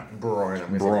 I don't know. Bjorn. I'm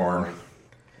gonna say Bjorn. Bjorn.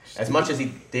 As much as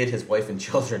he did his wife and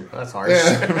children. That's harsh.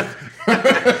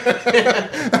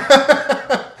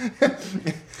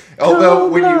 Although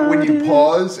when you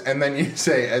pause and then you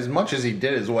say as much as he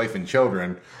did his wife and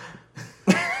children,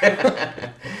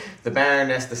 The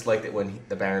Baroness disliked it when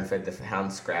the Baron fed the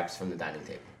hound scraps from the dining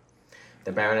table.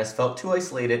 The Baroness felt too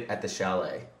isolated at the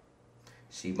chalet.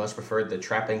 She much preferred the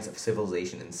trappings of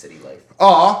civilization and city life.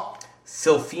 aw,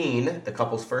 Sylphine, the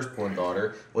couple's firstborn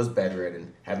daughter, was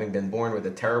bedridden, having been born with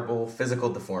a terrible physical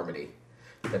deformity.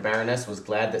 The Baroness was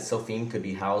glad that Sylphine could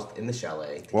be housed in the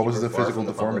chalet. To What keep was her the far physical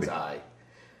from the public's deformity? eye.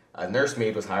 A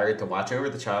nursemaid was hired to watch over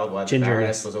the child while the Gingerness.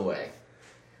 Baroness was away.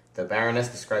 The Baroness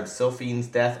described Sylphine's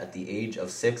death at the age of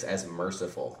 6 as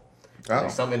merciful. Oh.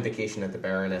 There's some indication that the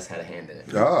Baroness had a hand in it.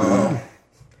 oh,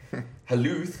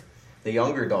 Haluth, the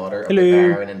younger daughter of Hello. the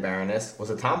Baron and Baroness, was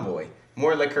a tomboy,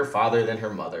 more like her father than her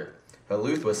mother.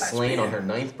 Haluth was slain on her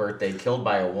 9th birthday, killed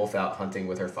by a wolf out hunting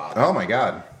with her father. oh my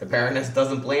God! The Baroness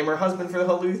doesn't blame her husband for the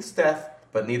Haluth's death,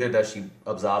 but neither does she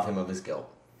absolve him of his guilt.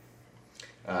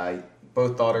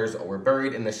 Both daughters were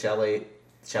buried in the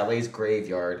chalet's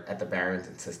graveyard at the Baron's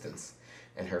insistence.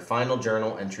 In her final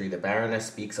journal entry, the Baroness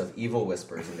speaks of evil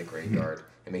whispers in the graveyard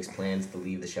and makes plans to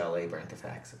leave the chalet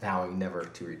Brantifax, vowing never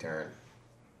to return.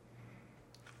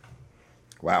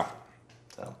 Wow,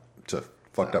 So, it's a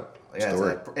fucked up yeah,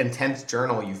 story. it's an intense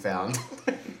journal you found.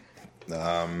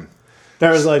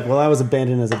 There was like, well, I was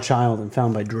abandoned as a child and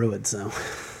found by druids, so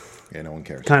Yeah, no one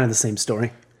cares. kind of the same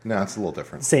story. No, it's a little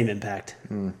different. Same impact.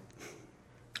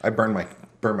 I burned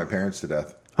my parents to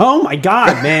death. Oh my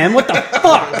god, man. What the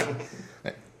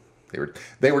fuck?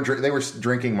 They were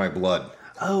drinking my blood.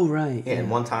 Oh, right. Yeah, and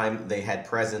one time they had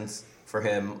presents for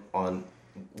him on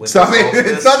Winter Stop it!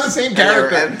 Solstice, It's not the same and they were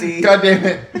character. empty. God damn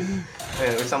it!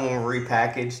 And someone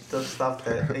repackaged the stuff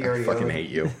that they already I fucking owned. hate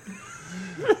you.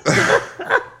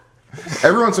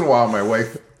 Every once in a while, my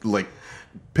wife like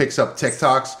picks up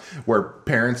TikToks where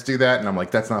parents do that, and I'm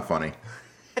like, that's not funny.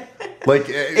 Like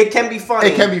It can be funny.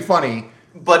 It can be funny,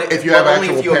 but if you have only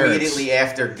actual if you parents. immediately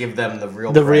after give them the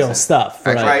real The real present. stuff.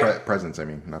 actually Right. Right. presents. I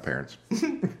mean, not parents.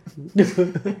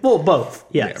 Well, both.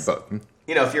 Yes. Yeah, but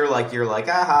You know, if you're like,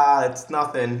 aha, it's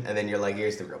nothing, and then you're like,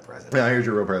 here's the real present. yeah, here's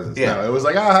your real presents. Yeah. No, it was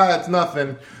like, aha, it's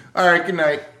nothing. All right, good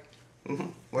night.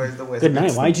 Where's the wizard? Good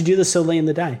night. Why'd you do this so late in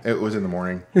the day? It was in the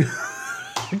morning.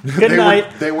 Good They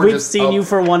night. they were We've just seen up- you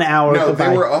for 1 hour. No, Goodbye.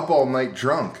 they were up all night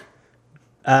drunk.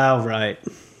 Oh, right.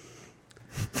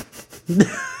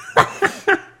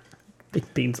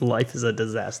 Big Bean's life is a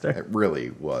disaster. It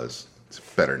really was. It's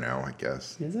better now, I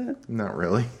guess. Is it? Not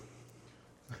really.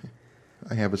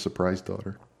 I have a surprise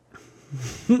daughter.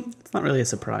 It's not really a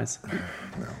surprise.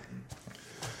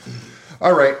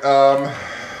 All right.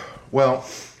 Well,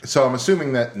 so I'm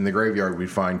assuming that in the graveyard we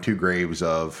find 2 graves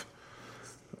of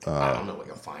I don't know what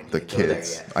you'll find. You the didn't go there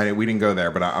kids. yet. We didn't go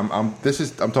there, but I'm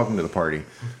talking to the party.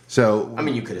 So I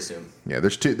mean, you could assume. yeah,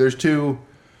 there's two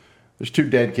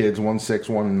dead kids. One's 6,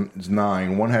 one's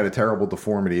 9. One had a terrible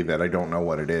deformity that I don't know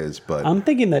what it is, but I'm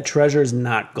thinking that treasure's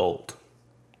not gold.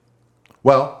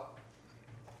 well,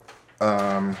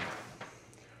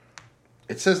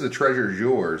 it says the treasure's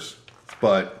yours,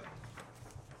 but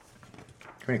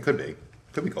I mean it could be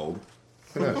gold.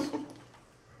 Who knows?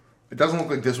 It doesn't look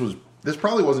like this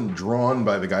probably wasn't drawn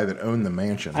by the guy that owned the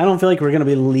mansion. I don't feel like we're gonna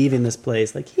be leaving this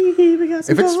place like, hee hee, we got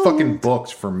some If it's gold. fucking books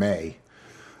for May.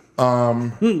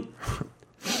 All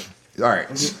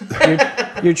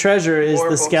right. Your treasure is More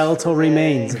the books skeletal for me.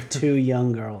 remains of 2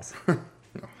 young girls.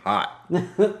 Hot.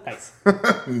 Nice.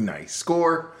 Nice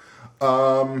score.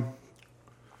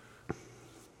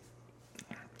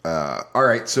 All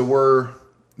right, so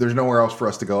there's nowhere else for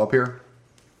us to go up here.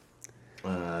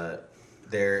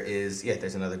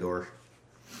 There's another door,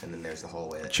 and then there's the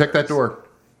hallway. Check that door.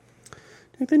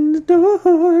 Check the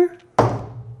door.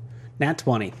 Nat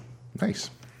 20. Nice.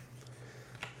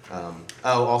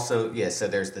 Also, yeah, so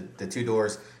there's the two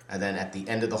doors, and then at the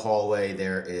end of the hallway,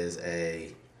 there is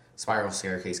a spiral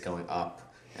staircase going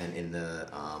up, and in the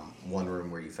one room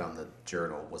where you found the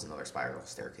journal was another spiral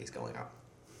staircase going up.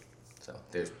 So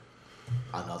there's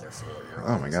another floor here.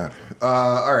 Oh my god!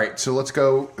 All right, so let's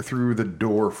go through the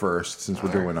door first, since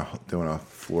we're doing a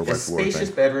floor by This floor spacious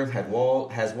thing. bedroom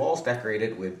has walls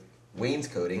decorated with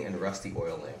wainscoting and rusty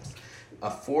oil lamps. A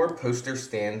four-poster,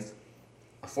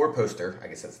 I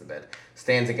guess that's the bed,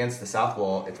 stands against the south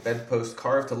wall, its bedpost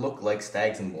carved to look like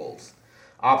stags and wolves.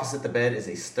 Opposite the bed is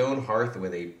a stone hearth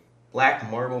with a black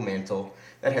marble mantle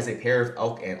that has a pair of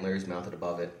elk antlers mounted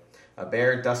above it. A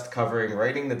bare dust-covered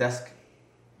writing desk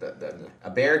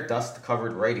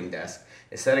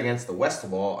is set against the west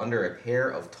wall under a pair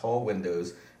of tall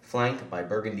windows flanked by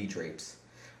burgundy drapes.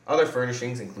 Other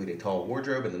furnishings include a tall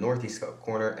wardrobe in the northeast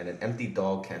corner and an empty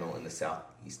dog kennel in the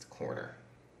southeast corner.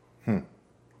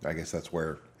 I guess that's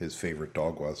where his favorite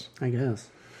dog was. I guess.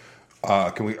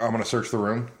 I'm gonna search the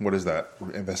room. What is that?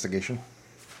 Investigation.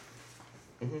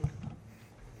 Mm-hmm.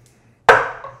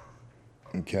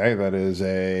 Okay, that is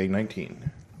a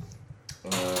 19.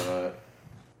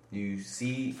 You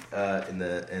see in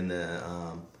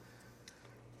the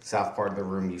south part of the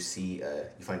room, you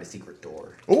find a secret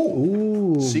door.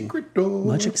 Oh, Ooh. secret door.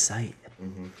 Much excited.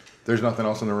 There's nothing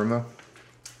else in the room though.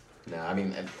 No, I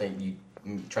mean I think you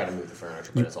try to move the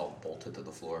furniture, but it's all bolted to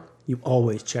the floor. You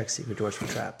always check secret doors for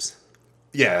traps.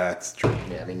 Yeah, that's true.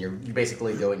 Yeah, I mean you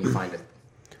basically go and you find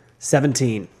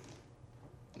 17.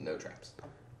 no traps.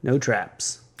 No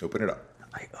traps. Open it up.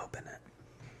 I open it.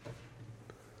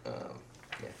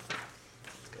 Yeah,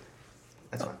 that's good.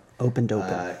 That's fine. Opened.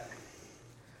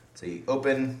 So you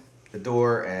open the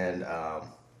door and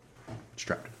It's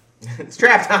trapped. it's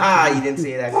trapped. Haha! You didn't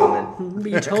see that coming.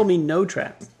 But you told me no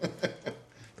traps.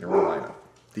 They're all lined up.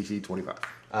 DC 25.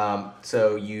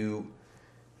 So you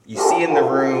see in the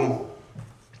room.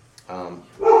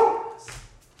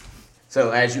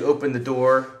 So as you open the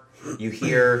door, you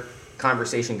hear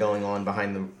conversation going on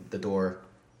behind the door,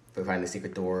 behind the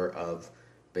secret door of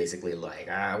basically like,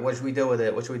 what should we do with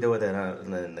it? What should we do with it?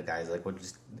 And then the guy's like,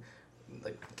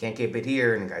 can't keep it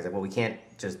here. And the guy's like, well, we can't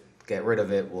just get rid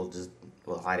of it. We'll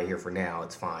hide it here for now.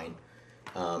 It's fine.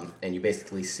 And you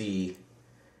basically see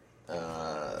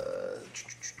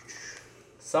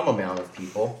some amount of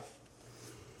people.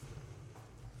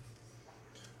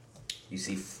 You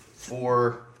see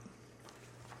four.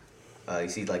 You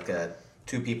see like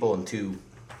two people and two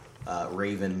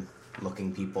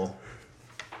raven-looking people.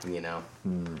 You know,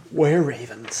 Were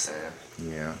ravens.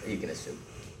 Yeah. you can assume.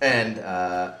 And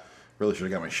Really should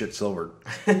have got my shit silvered.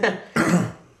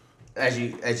 as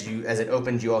it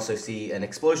opens, you also see an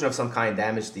explosion of some kind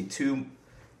damage the two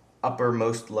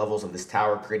uppermost levels of this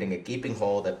tower, creating a gaping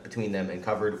hole that between them and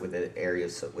covered with the area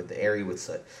with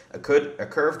soot. A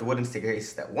curved wooden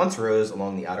staircase that once rose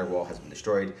along the outer wall has been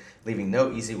destroyed, leaving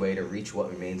no easy way to reach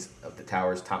what remains of the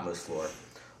tower's topmost floor.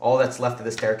 All that's left of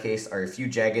the staircase are a few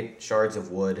jagged shards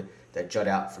of wood that jut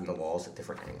out from the walls at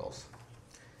different angles.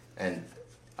 And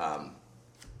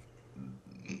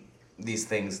these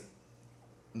things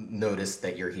notice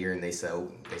that you're here, and they say,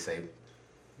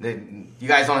 "You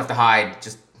guys don't have to hide.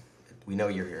 Just we know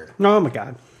you're here." Oh my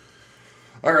god.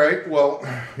 All right. Well,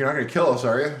 you're not going to kill us,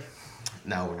 are you?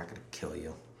 No, we're not going to kill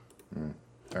you.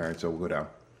 All right. So we'll go down.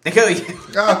 They kill you.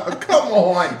 Oh, come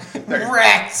on.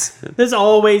 Rats. This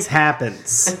always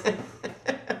happens.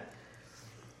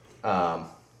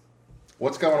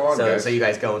 What's going on, guys? So you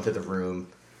guys go into the room,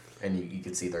 and you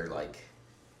can see they're like,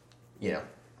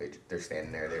 they're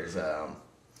standing there. There's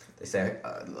they say,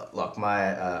 "Look,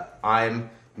 I'm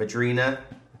Madrina.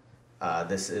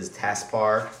 This is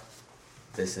Taspar.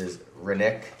 This is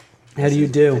Renik. How do you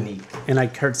do? Vanique." And I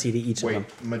curtsy to each Wait,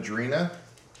 of them. Madrina?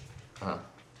 Uh-huh.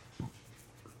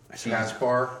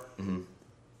 Caspar? Mm-hmm.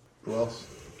 Who else?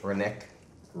 Renik,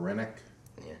 Rennick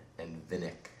yeah, and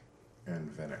Vinick. and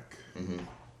Vinnick.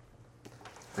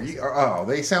 Mm-hmm.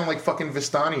 They sound like fucking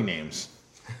Vistani names.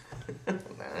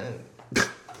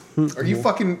 Are you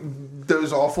fucking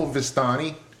those awful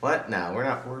Vistani? What? No, we're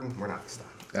not. We're not stuck.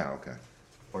 Oh, okay.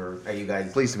 Or are you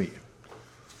guys? Pleased to meet you.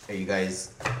 Are you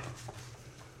guys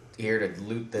here to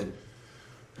loot the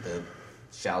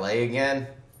chalet again?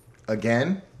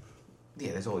 Again?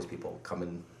 Yeah, there's always people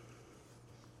coming.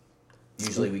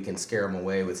 Usually we can scare them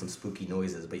away with some spooky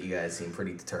noises, but you guys seem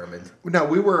pretty determined. No,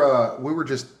 we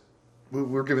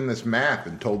were given this map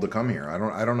and told to come here. I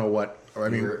don't know what. I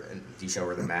mean, Do you show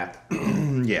her the map?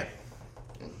 yeah.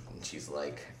 And she's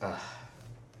like,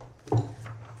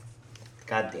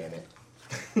 God damn it.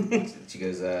 She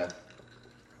goes,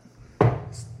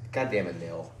 God damn it,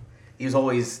 Neil. he was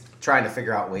always trying to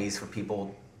figure out ways for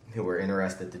people who were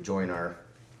interested to join our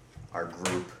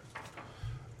group.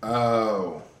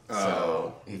 Oh.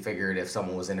 So he figured if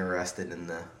someone was interested in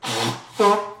the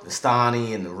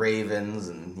Stani and the Ravens,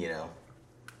 and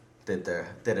did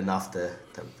enough to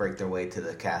break their way to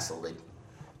the castle,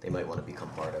 they might want to become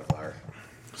part of our.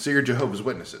 So you're Jehovah's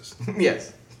Witnesses.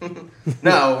 Yes.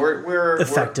 No, we're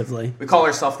Effectively. we call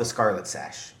ourselves the Scarlet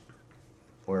Sash.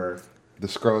 We're The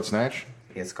Scarlet Snatch?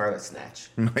 Scarlet Snatch.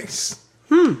 Nice.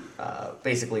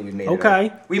 Basically, we made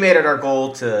Okay. we made it our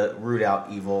goal to root out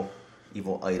evil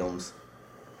items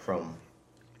from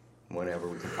whenever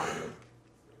we can find them.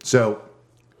 So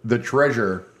the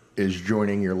treasure is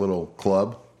joining your little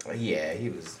club? Yeah, he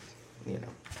was,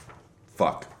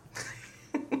 Fuck.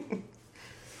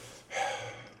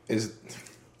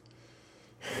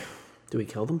 Do we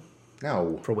kill them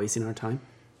No. for wasting our time?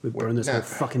 We burn this whole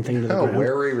fucking thing to the No, ground.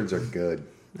 were ravens are good.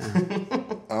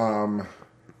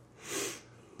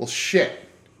 Well, shit.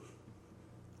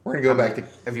 We're gonna go back to.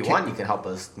 If you want, you can help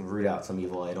us root out some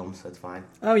evil items. That's fine.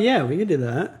 Oh yeah, we could do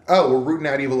that. Oh, we're rooting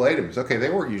out evil items. Okay,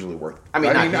 they weren't usually worth. Not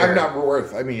here. I'm not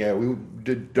worth. I mean, yeah, we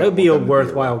did. That would be a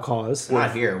worthwhile cause.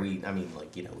 Not here. We go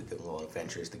on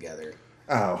adventures together.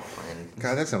 Oh, And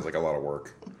God, that sounds like a lot of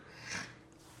work.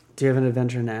 Do you have an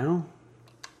adventure now?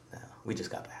 we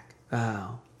just got back.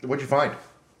 Oh. What'd you find?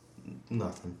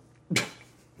 Nothing.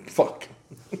 Fuck.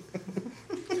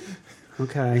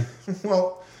 Okay.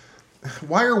 Well,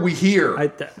 why are we here?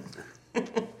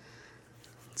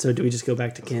 So do we just go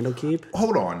back to Candlekeep?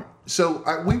 Hold on. So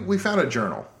we found a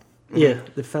journal. Yeah,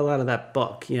 it fell out of that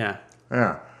book. Yeah.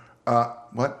 Yeah.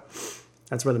 What?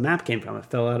 That's where the map came from. It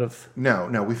fell out of... No,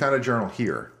 we found a journal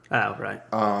here. Oh, right.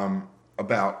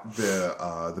 About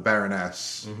the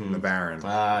Baroness and the Baron,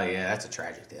 Yeah, that's a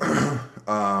tragic death.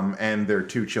 and their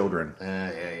two children.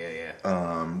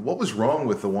 Yeah. What was wrong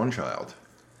with the one child?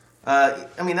 That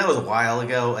was a while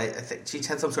ago. I think she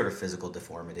had some sort of physical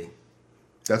deformity.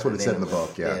 That's what it They said in the didn't live-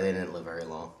 book. Yeah. they didn't live very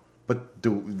long. But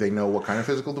do they know what kind of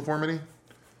physical deformity?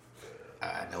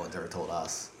 No one's ever told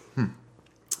us.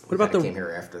 What about Came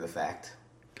here after the fact.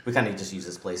 We kind of just use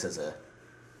this place as a,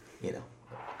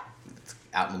 it's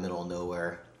out in the middle of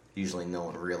nowhere. Usually, no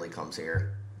one really comes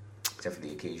here, except for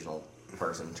the occasional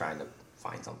person trying to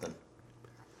find something.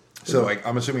 So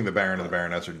I'm assuming the Baron and the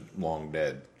Baroness are long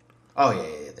dead. Oh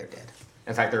yeah, they're dead.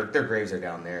 In fact, their graves are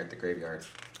down there at the graveyard.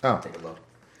 Oh. Take a look.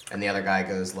 And the other guy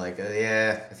goes like,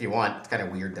 "Yeah, if you want, it's kind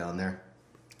of weird down there."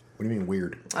 What do you mean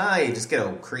weird? You just get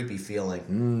a creepy feeling.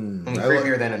 I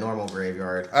Creepier like- than a normal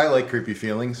graveyard. I like creepy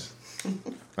feelings.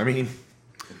 I mean,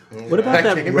 What about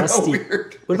that that came out rusty...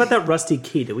 weird. What about that rusty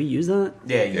key? Did we use that?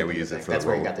 Yeah, we use it for That's the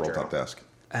where you got the roll journal. top desk.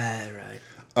 Right.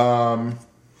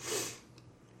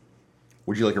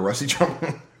 Would you like a rusty journal?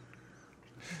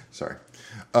 Sorry.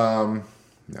 No.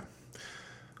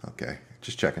 Okay,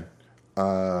 just checking.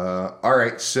 All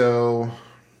right, so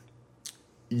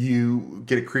you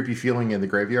get a creepy feeling in the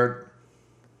graveyard?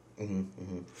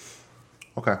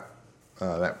 Okay.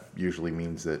 That usually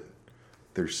means that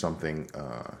there's something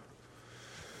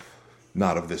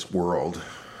not of this world.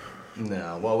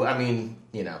 No, well, I don't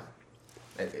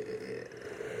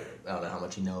know how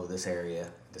much you know of this area,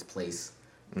 this place,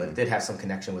 but it did have some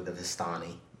connection with the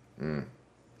Vistani.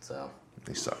 So,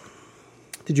 They suck.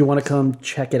 Did you want to come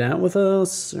check it out with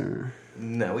us? Or...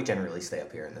 no, we generally stay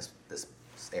up here in this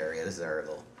area. This is our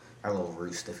little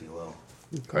roost, if you will.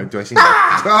 Do I see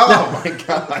that? Oh my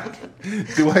god!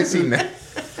 Do I see that?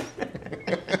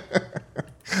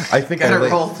 I think Gotta I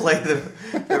like, role play the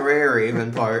rare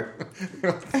Raven part. I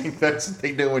don't think that's what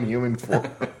they do in human form.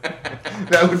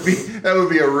 That would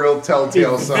be a real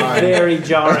telltale sign. Very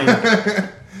jarring.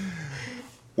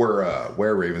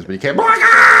 We're ravens, but you can't.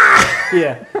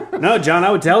 Yeah. No, John,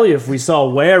 I would tell you if we saw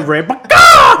were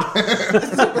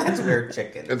That's weird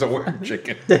chicken. It's a weird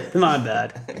chicken. My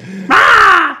bad.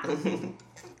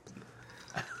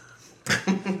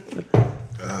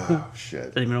 Oh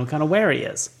shit! Don't even know what kind of where he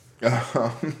is.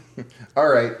 All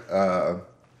right.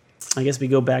 I guess we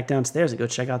go back downstairs and go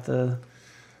check out the...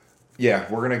 Yeah,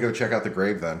 we're gonna go check out the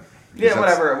grave then. Yeah,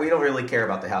 whatever. We don't really care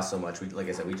about the house so much. Like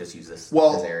I said, we just use this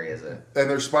area as a. And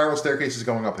there's spiral staircases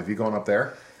going up. Have you gone up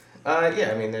there?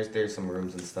 Yeah, there's some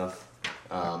rooms and stuff.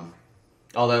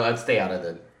 Although I'd stay out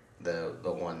of the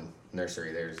one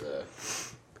nursery. There's a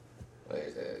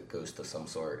ghost of some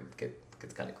sort. It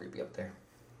gets kind of creepy up there.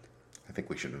 I think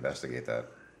we should investigate that.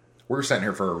 We're sent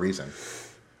here for a reason.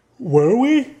 Were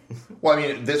we? Well, I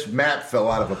mean, this map fell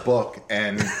out of a book,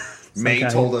 and May okay.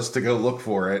 told us to go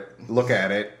look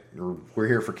at it, we're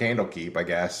here for Candlekeep, I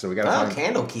guess. So we got to Oh,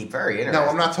 find. Candlekeep, very interesting. No,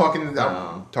 I'm not talking.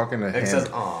 I'm talking to It him. says,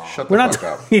 "Aw." Shut the We're not.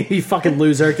 fuck up. You fucking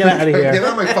loser. Get out of Get here.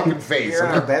 out of my fucking face. You're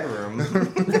in I'm our not-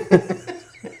 bedroom.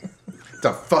 It's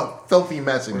a filthy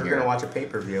mess in We're here. gonna watch a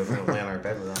pay-per-view. We're gonna lay on our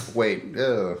bed with us. Wait,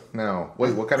 no.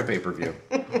 Wait, what kind of pay-per-view?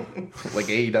 Like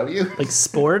AEW? Like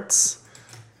sports.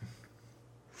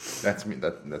 That's me.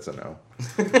 That's a no.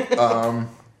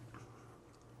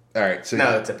 All right. So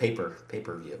No, it's a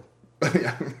pay-per-view.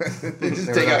 yeah. they just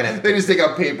They're take not out. gonna- They just take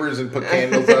out papers and put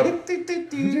candles up.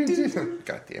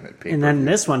 God damn it! Paper. And then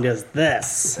this one does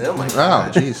this. Oh my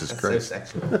god. Jesus That's Christ. so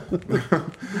sexual.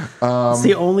 It's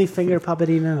the only finger puppet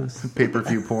he knows.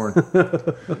 Pay-per-view porn.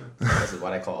 This is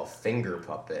what I call a finger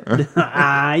puppet.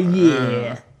 Ah,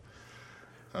 yeah.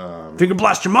 Finger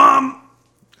blast your mom.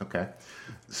 Okay.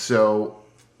 So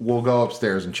we'll go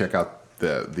upstairs and check out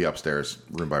the upstairs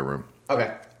room by room.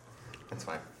 Okay. That's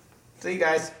fine. See you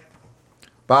guys.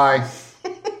 Bye.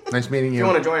 Nice meeting If you. you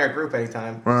want to join our group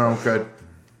anytime. Oh, good.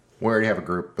 We already have a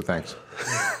group, but thanks.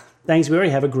 Thanks. We already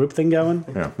have a group thing going.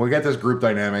 Yeah, we got this group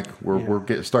dynamic. We're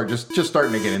just starting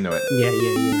to get into it.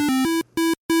 Yeah.